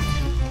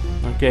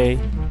weak. Okay.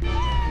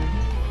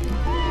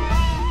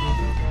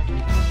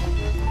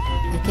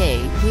 Okay,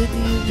 who do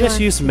you Just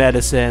want? use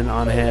medicine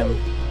on him.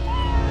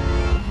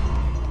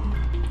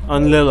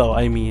 On Lilo,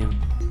 I mean.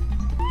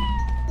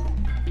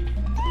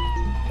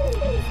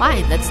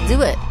 Fine, let's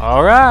do it.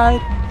 Alright.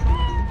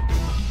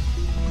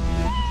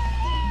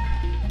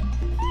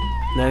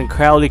 Then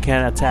Crowley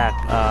can attack.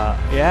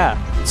 Yeah.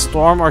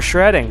 Storm or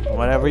shredding,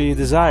 whatever you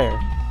desire.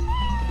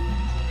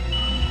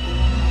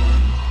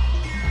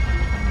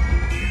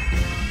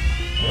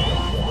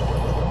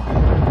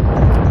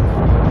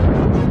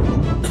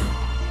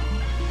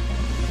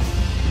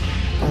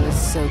 That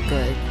was so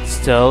good.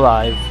 Still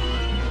alive.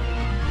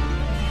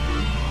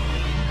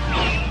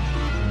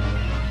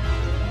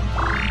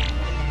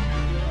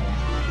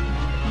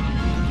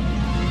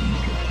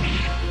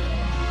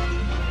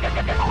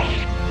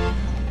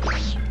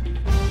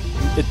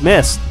 It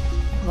missed.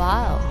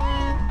 Wow.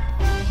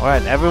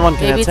 Alright, everyone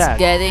can Maybe attack. it's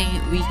getting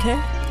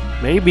weaker?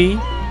 Maybe.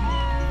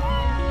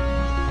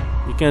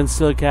 You can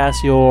still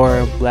cast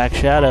your Black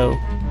Shadow.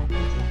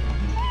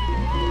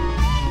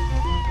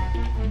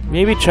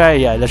 Maybe try,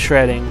 the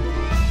shredding.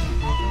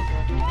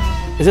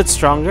 Is it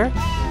stronger?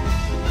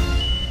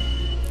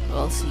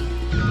 We'll see.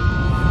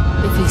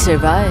 If he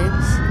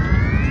survives.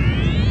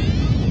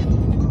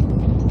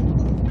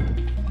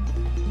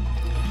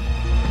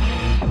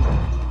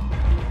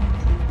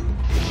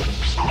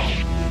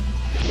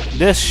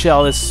 This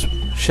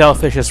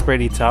shellfish is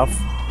pretty tough.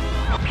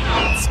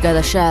 It's got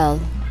a shell.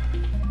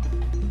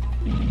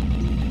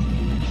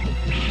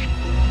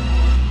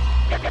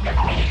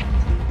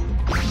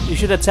 You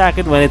should attack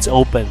it when it's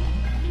open.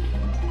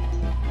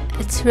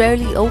 It's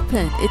rarely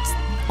open. It's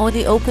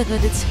only open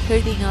when it's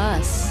hurting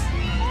us.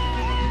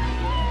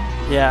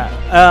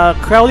 Yeah.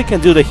 Crowley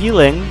can do the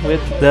healing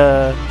with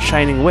the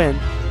Shining Wind.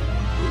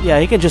 Yeah,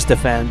 he can just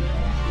defend.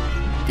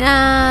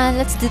 Nah,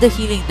 let's do the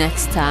healing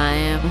next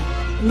time.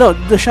 No,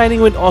 the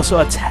Shining Wind also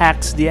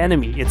attacks the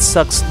enemy. It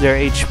sucks their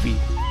HP.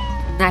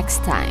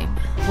 Next time.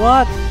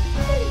 What?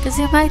 Because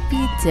he might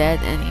be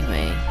dead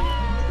anyway.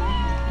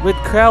 With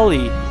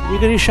Crowley, you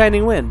can use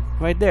Shining Wind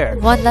right there.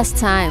 One last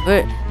time.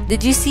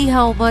 Did you see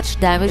how much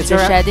damage the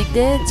shedding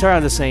did? It's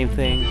around the same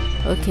thing.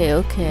 Okay,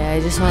 okay. I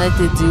just wanted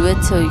to do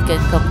it so you can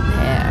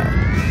compare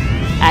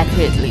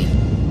accurately.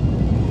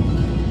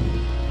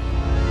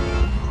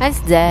 That's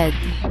dead.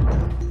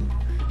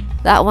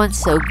 That one's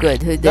so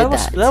good. Who did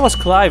that? That was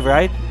Clive,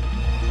 right?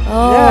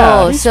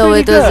 Oh, yeah, so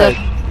it was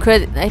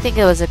good. I think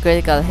it was a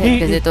critical hit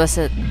because it was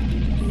a.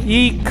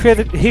 He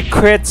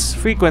crits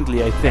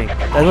frequently. I think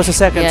that was the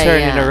second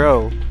turn in a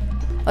row.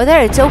 Oh,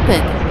 there it's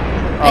open.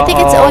 I think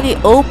it's only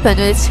open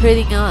when it's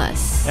hurting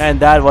us. And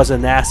that was a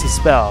nasty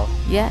spell.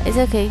 Yeah, it's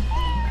okay.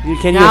 You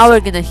can now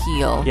we're gonna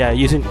heal. Yeah,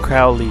 using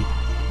Crowley.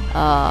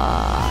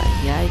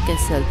 Yeah, you can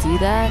still do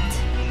that.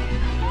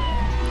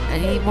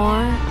 Any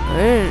more?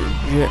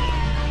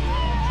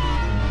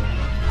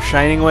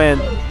 Shining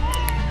Wind.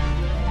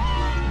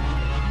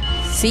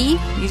 See?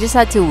 You just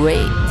had to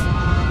wait.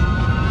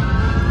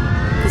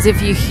 Because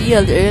if you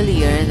healed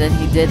earlier and then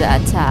he did the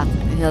attack,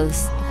 he'll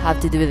have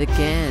to do it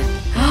again.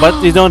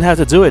 But you don't have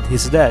to do it.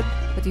 He's dead.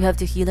 But you have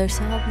to heal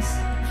ourselves?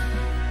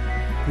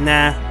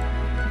 Nah.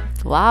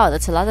 Wow,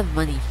 that's a lot of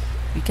money.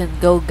 We can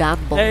go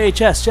gamble. Hey,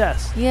 chest.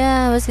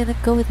 Yeah, I was gonna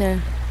go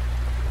there.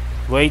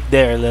 Wait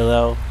there,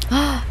 Lilo.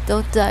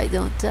 Don't die,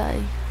 don't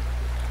die.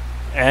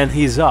 And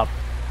he's up.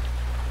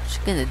 What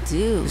you gonna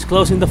do? He's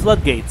closing the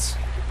floodgates.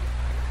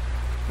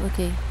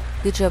 Okay,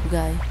 good job,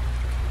 guy.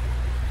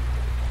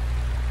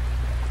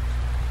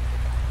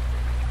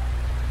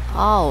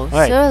 Oh,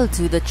 right. So we'll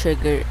do the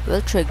trigger.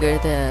 We'll trigger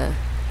the.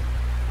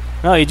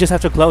 No, you just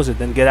have to close it,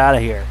 then get out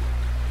of here.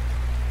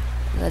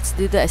 Let's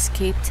do the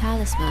escape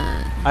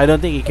talisman. I don't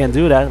think you can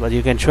do that, but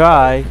you can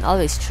try.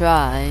 Always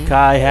try.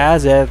 Kai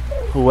has it.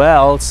 Who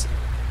else?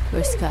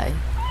 Where's Kai?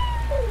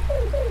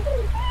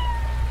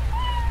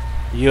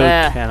 You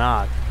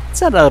cannot. It's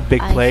not a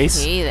big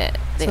place. I hate it.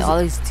 They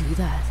always do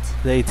that.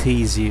 They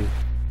tease you.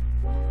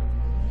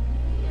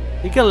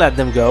 You can let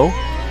them go.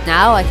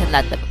 Now I can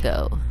let them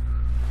go.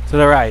 To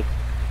the right.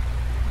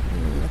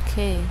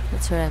 Okay,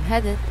 that's where I'm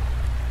headed.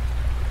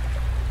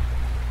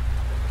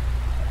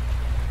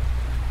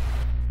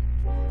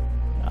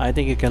 I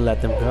think you can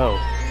let them go.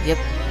 Yep,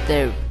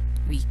 they're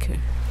weaker.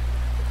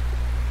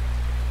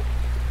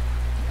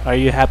 Are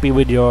you happy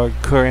with your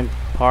current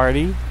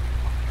party?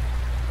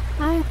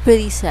 I'm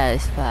pretty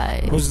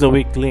satisfied. Who's the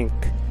weak link?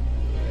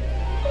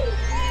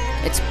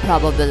 It's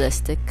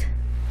probabilistic.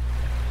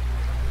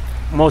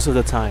 Most of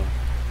the time.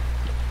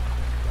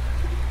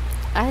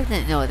 I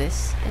didn't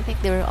notice. I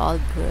think they were all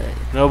good.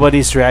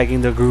 Nobody's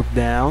dragging the group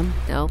down.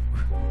 Nope.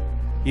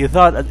 You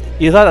thought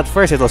at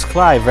first it was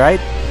Clive, right?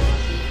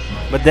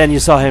 But then you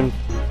saw him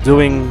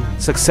doing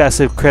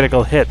successive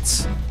critical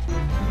hits.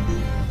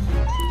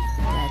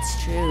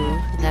 That's true.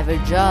 Never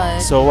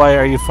judge. So why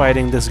are you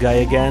fighting this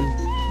guy again?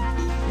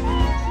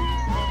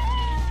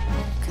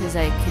 Because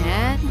I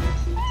can.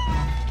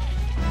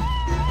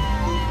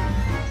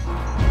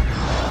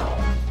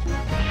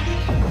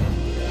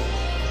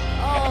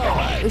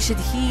 Oh, we should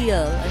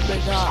heal. I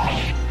forgot.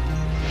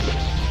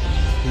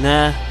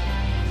 Nah.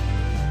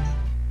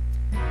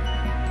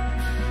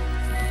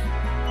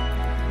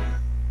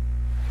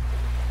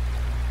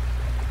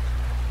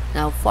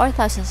 Now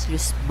 4,000 is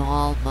just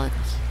small money.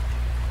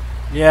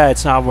 Yeah,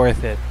 it's not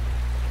worth it.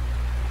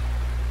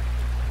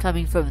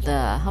 Coming from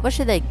the... How much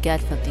did I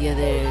get from the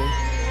other...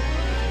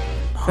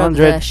 From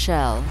 100, the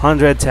shell?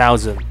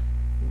 100,000.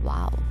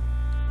 Wow.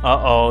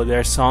 Uh-oh,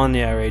 there's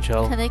Sonia,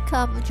 Rachel. Can I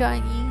come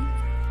join you?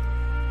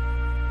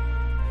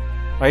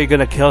 Are you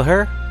gonna kill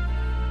her?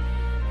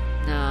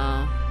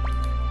 No.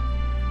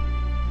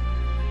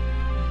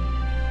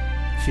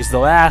 She's the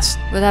last.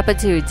 What happened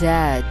to your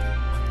dad?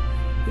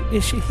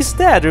 He's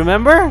dead,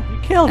 remember? You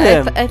killed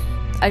him.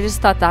 I just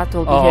thought that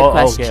will be her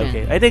question.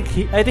 Okay.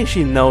 I think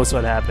she knows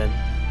what happened.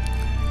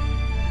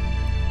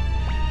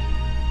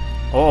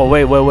 Oh,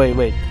 wait. What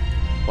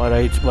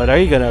are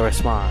you gonna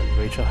respond,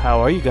 Rachel? How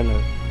are you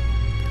gonna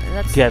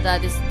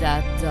That is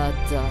that.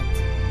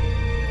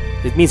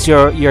 It means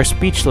you're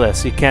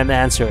speechless. You can't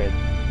answer it.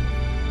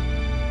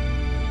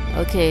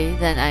 Okay,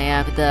 then I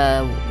am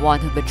the one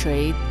who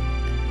betrayed.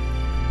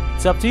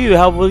 It's up to you.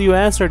 How will you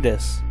answer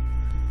this?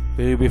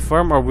 Will you be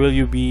firm or will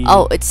you be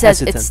Oh, it says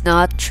hesitant? it's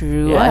not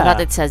true. Yeah. I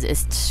thought it says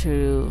it's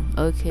true.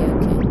 Okay.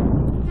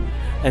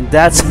 And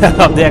that's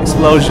of the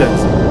explosions.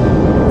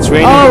 It's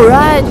raining. Oh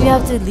right, we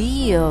have to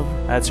leave.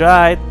 That's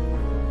right.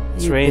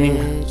 It's You raining.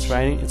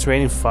 bitch. It's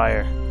raining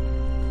fire.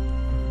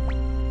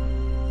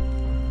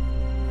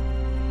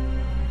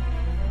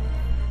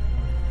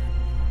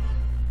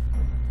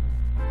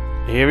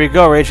 Here we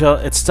go, Rachel.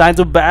 It's time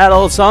to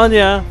battle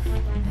Sonia.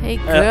 Hey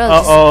girl,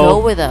 just uh-oh. go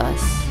with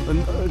us.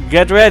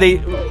 Get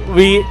ready.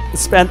 We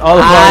spent all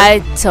of our... I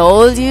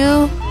told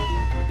you.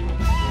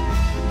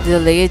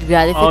 Delayed Oh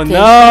gratification.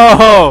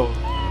 no!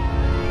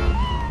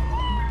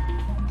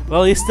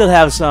 Well, you still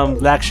have some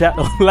Black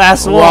Shadow.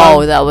 Last Wow,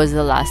 one. that was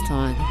the last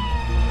one.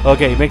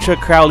 Okay, make sure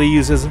Crowley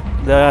uses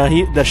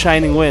the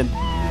Shining Wind.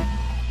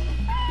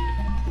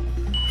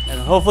 And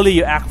hopefully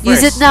you act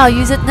first. Use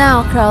it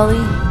now, Crowley.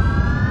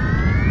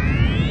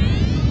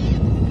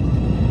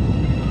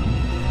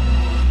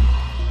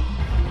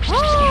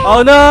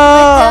 Oh no!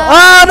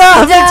 Oh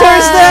no!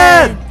 Victor's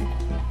dead!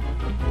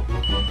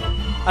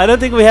 I don't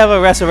think we have a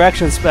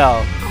resurrection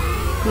spell.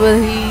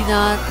 Will he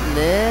not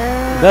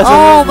live? Doesn't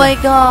Oh live. my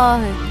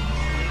god.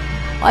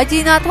 Why do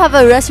you not have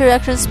a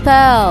resurrection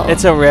spell?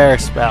 It's a rare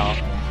spell.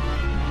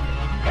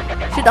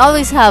 Should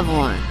always have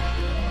one.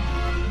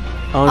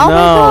 Oh, Oh no!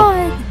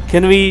 my god.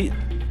 Can we?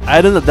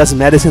 I don't know. Does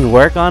medicine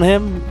work on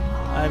him?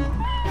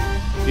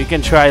 We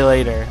can try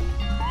later.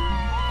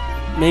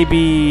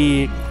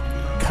 Maybe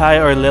Kai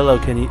or Lilo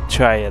can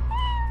try it.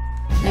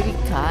 Maybe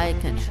Kai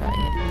can try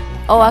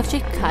it. Oh,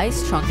 actually, Kai's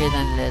stronger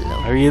than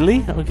Lilo.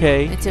 Really?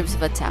 Okay. In terms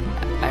of attack.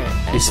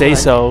 You say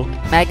so.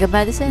 Mega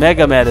medicine?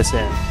 Mega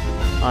medicine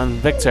on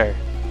Victor.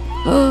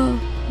 Oh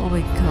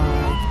my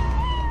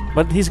god.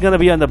 But he's gonna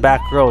be on the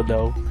back row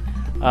though.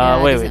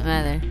 Yeah, Wait, doesn't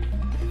matter.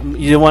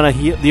 You wanna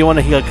heal? Do you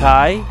wanna heal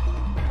Kai?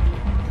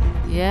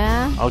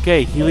 Yeah?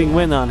 Okay, healing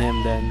wind on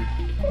him then.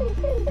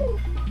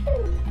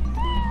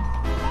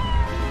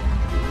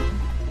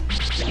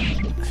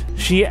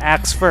 She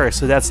acts first,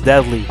 so that's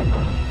deadly.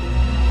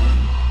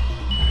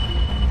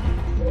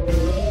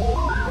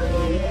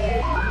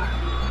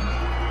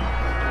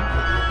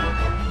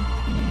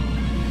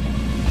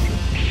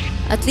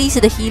 At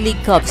least the healing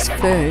comes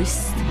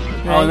first.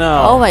 Oh, right?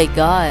 no. Oh my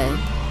god.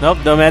 Nope,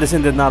 the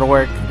medicine did not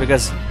work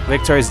because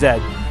Victor is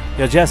dead.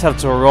 You'll just have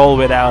to roll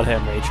without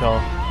him, Rachel.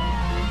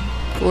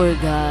 Poor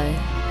guy.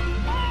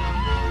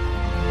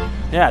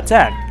 Yeah,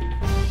 attack.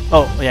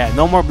 Oh, yeah,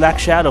 no more Black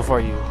Shadow for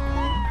you.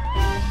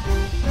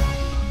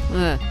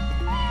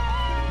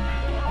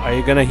 Are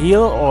you gonna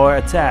heal or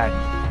attack?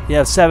 You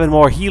have 7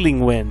 more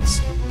healing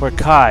winds for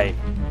Kai.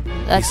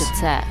 That's He's-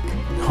 attack.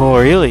 Oh,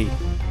 really?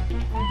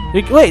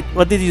 Wait,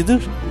 what did you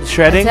do?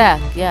 Shredding? Attack,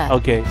 yeah.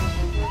 Okay.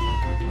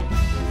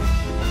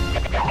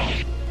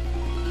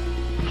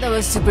 That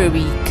was super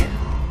weak.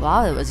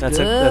 Wow, that was That's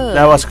good.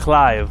 that was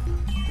Clive.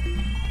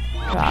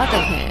 Proud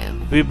of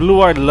him. We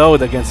blew our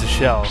load against the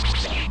shell.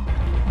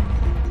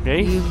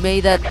 Okay? You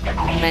made that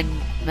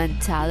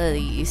mentality.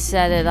 You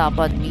set it up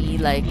on me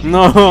like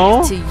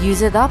No! to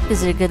use it up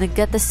because you're gonna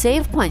get the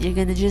save point. You're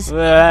gonna just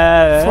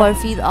Uh,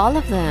 forfeit all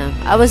of them.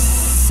 I was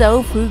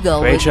so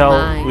frugal Rachel, with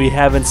mine. we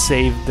haven't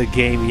saved the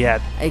game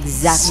yet.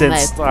 Exactly my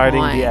Since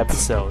starting point. the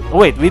episode. Oh,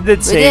 wait, we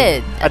did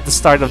save did. at the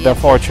start of Yeah, the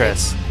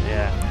fortress.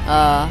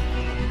 Yeah.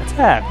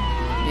 Attack.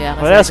 Yeah,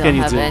 'cause What I else don't can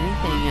you have do?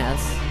 anything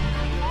else.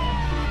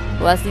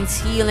 Who else needs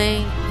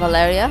healing?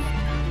 Valeria?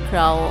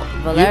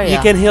 Valeria. You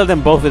can heal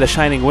them both with a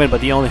Shining Wind,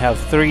 but you only have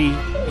 3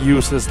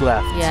 uses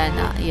left. Yeah,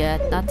 not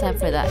yet. Not time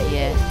for that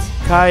yet.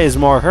 Kai is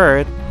more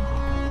hurt.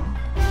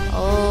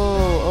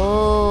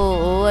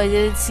 Oh, I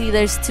didn't see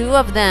there's 2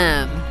 of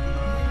them.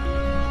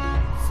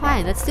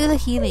 Fine, let's do the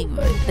healing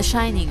one. The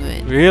shining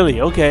one.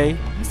 Really? Okay.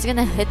 It's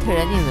gonna hit her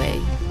anyway.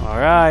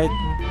 Alright.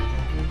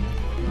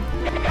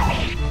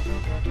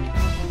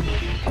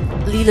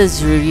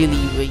 Lila's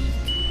really weak.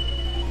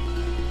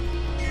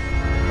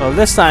 Well,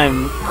 this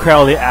time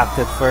Crowley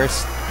acted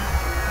first.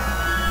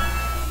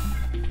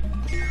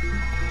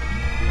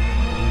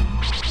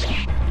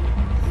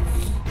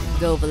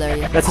 Go,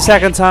 Valeria. That's the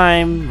second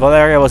time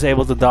Valeria was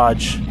able to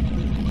dodge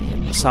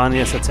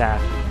Sonia's attack.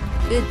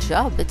 Good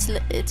job.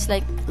 It's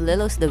like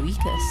Lilo's the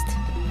weakest.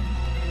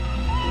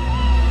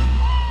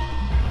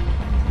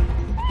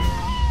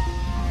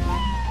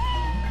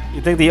 You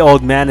think the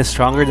old man is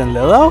stronger than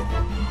Lilo?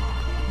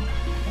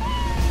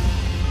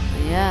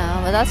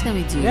 Yeah, but that's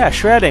gonna be 2. Yeah,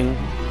 shredding.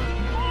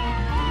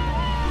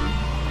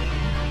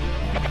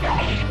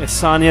 Is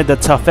Sonia the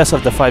toughest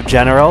of the 5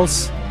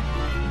 generals?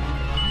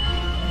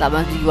 That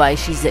must be why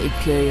she's the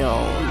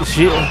Imperial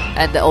She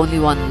and the only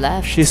one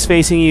left. she's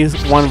facing you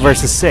 1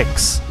 versus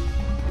 6.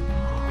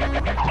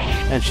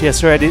 And she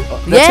has already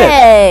that's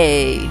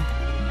Yay! it.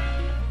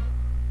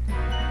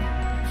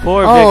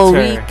 Poor Oh,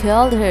 Victor. we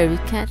killed her. We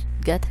can't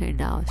get her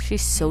now.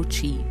 She's so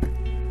cheap.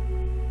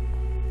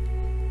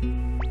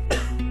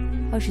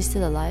 Oh, she's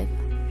still alive.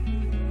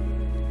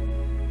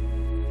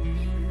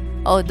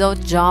 Oh,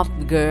 don't jump,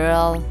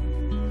 girl.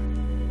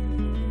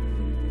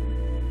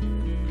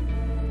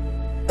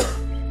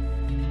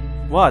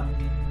 What?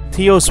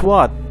 Tio's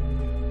what?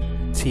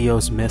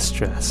 Tio's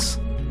mistress.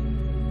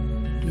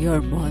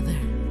 Your mother.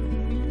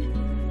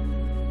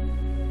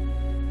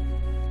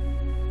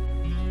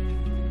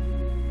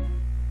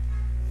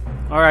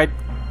 Alright.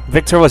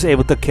 Victor was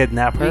able to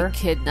kidnap her. We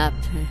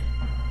kidnapped her.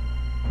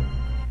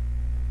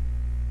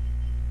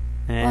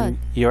 And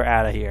you're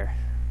out of here.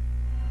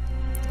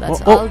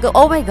 Let's Oh, oh. all go.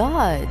 Oh my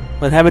god.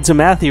 What happened to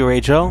Matthew,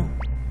 Rachel?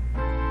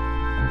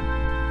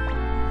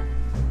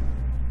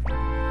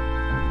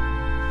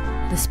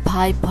 The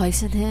spy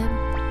poisoned him.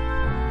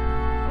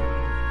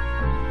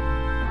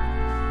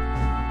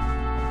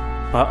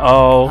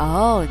 Uh-oh.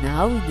 Oh,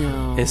 now we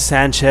know. Is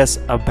Sanchez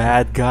a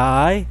bad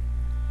guy?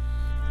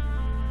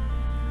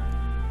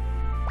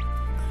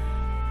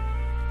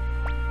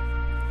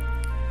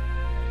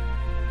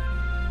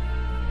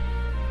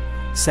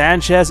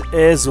 Sanchez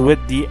is with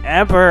the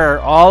Emperor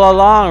all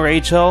along,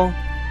 Rachel.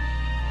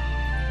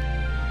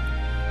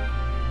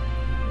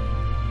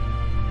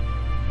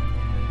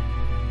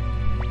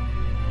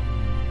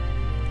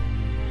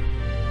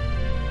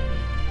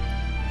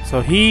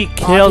 So he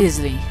killed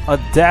Obviously.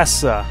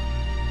 Odessa.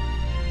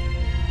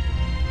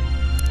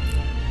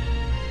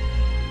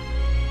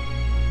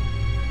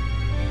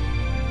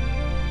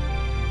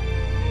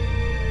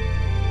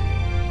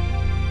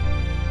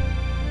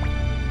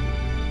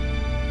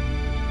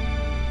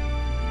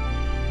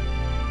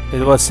 It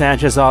was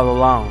Sanchez all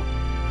along.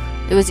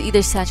 It was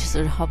either Sanchez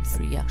or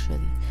Humphrey, actually.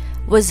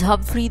 Was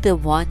Humphrey the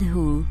one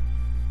who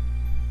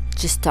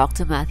just talked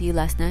to Matthew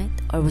last night?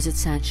 Or was it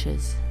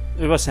Sanchez?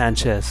 It was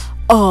Sanchez.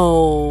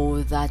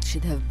 Oh, that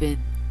should have been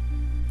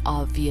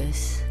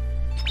obvious.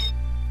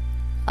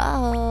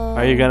 Oh.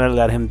 Are you gonna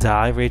let him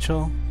die,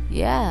 Rachel?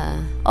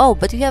 Yeah. Oh,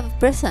 but we have a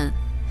prison.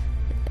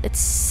 It's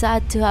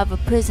sad to have a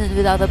prison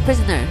without a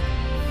prisoner.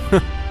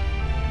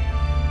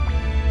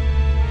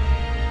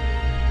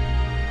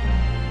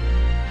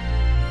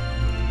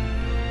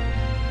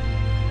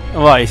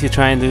 Why is he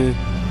trying to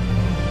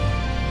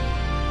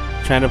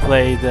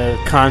play the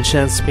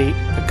conscience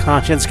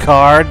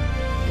card?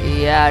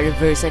 Yeah,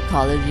 reverse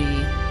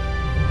psychology.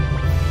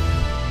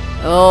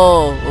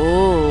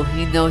 Oh,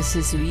 he knows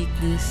his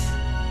weakness.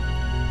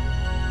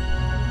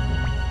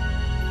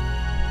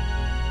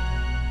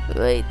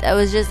 Wait, I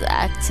was just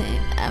acting.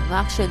 I'm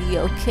actually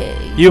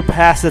okay. You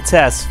passed the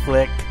test,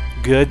 Flick.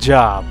 Good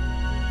job.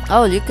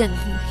 Oh, you can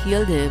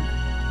heal him.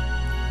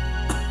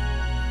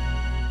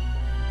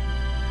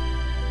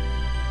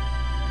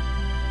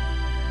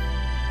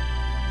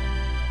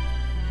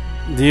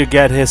 Do you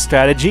get his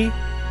strategy?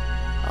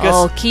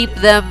 Oh, keep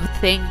them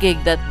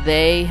thinking that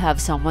they have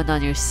someone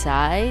on your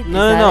side?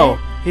 No.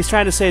 He's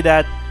trying to say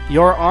that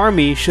your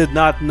army should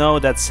not know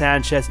that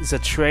Sanchez is a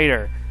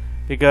traitor,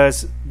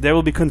 because there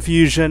will be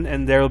confusion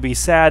and there will be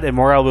sad and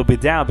morale will be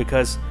down,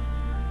 because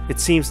it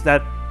seems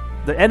that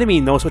the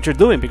enemy knows what you're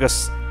doing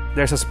because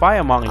there's a spy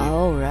among you.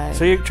 Oh, right.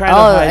 So you're trying to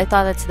hide. I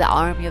thought it's the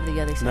army of the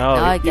other side. No,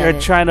 I get you're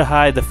it. trying to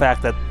hide the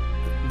fact that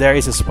there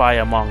is a spy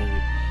among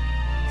you.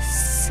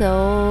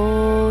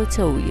 So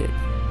weird.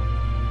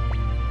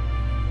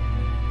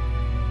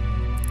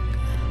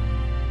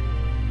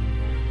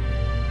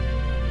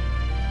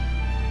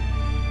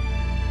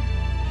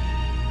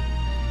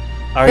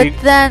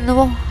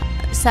 Then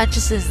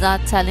Sanchez is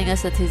not telling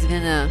us that he's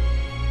gonna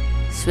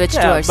switch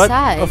to our but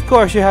side. of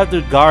course you have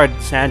to guard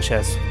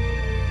Sanchez.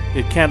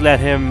 You can't let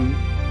him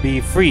be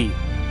free.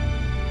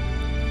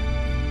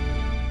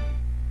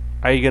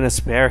 Are you gonna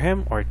spare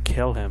him or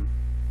kill him?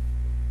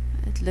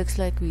 It looks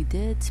like we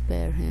did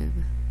spare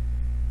him.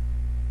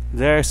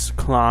 There's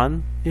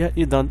Clan. Yeah,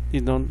 you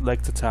don't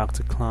like to talk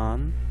to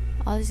Clan.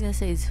 All he's gonna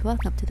say is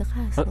welcome to the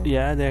castle.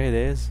 Yeah, there it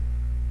is.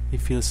 He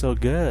feels so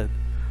good.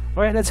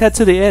 Alright, let's head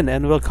to the inn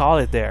and we'll call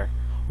it there.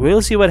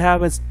 We'll see what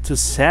happens to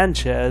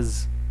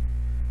Sanchez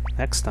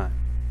next time.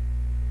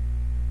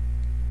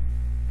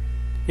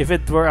 If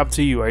it were up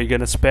to you, are you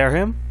gonna spare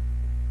him?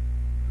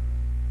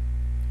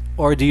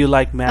 Or do you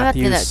like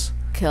Matthew's? I'm not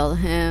gonna kill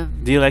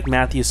him. Do you like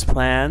Matthew's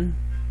plan?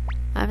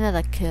 I'm not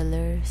a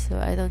killer, so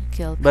I don't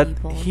kill But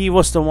people. he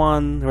was the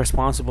one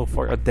responsible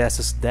for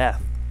Odessa's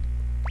death.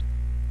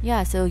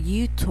 Yeah, so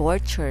you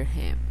torture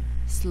him.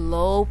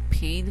 Slow,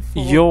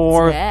 painful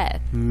You're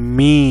death.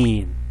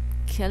 mean.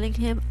 Killing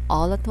him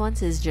all at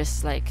once is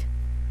just like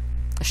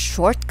a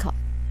shortcut.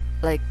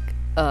 Like,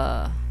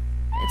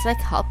 it's like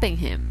helping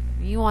him.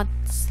 You want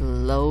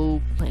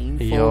slow,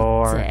 painful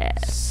You're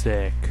death.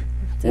 sick.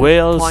 To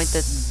We'll the point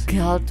that see.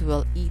 guilt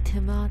will eat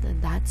him out,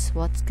 and that's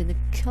what's gonna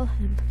kill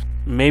him.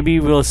 Maybe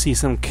we'll see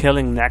some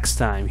killing next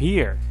time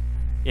here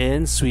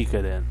in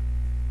Suikoden.